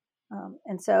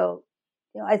 And so,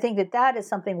 I think that is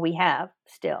something we have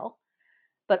still,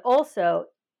 but also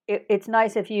it's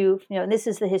nice if and this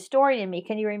is the historian in me.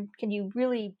 Can you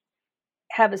really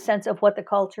have a sense of what the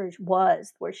culture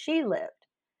was where she lived,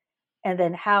 and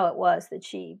then how it was that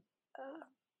she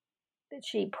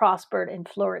prospered and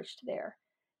flourished there,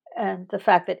 and the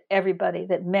fact that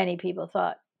many people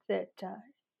thought that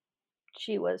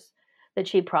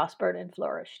she prospered and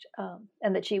flourished,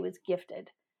 and that she was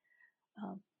gifted.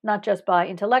 Not just by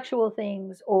intellectual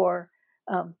things or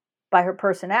by her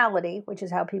personality, which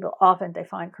is how people often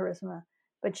define charisma,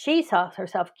 but she saw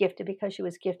herself gifted because she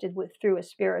was gifted through a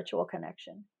spiritual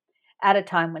connection at a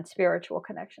time when spiritual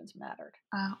connections mattered.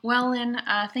 Lynn,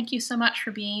 thank you so much for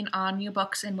being on New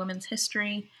Books in Women's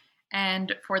History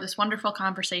and for this wonderful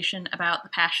conversation about the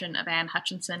Passion of Anne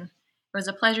Hutchinson. It was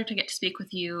a pleasure to get to speak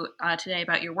with you today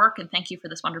about your work, and thank you for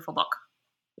this wonderful book.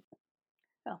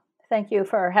 Thank you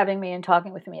for having me and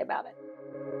talking with me about it.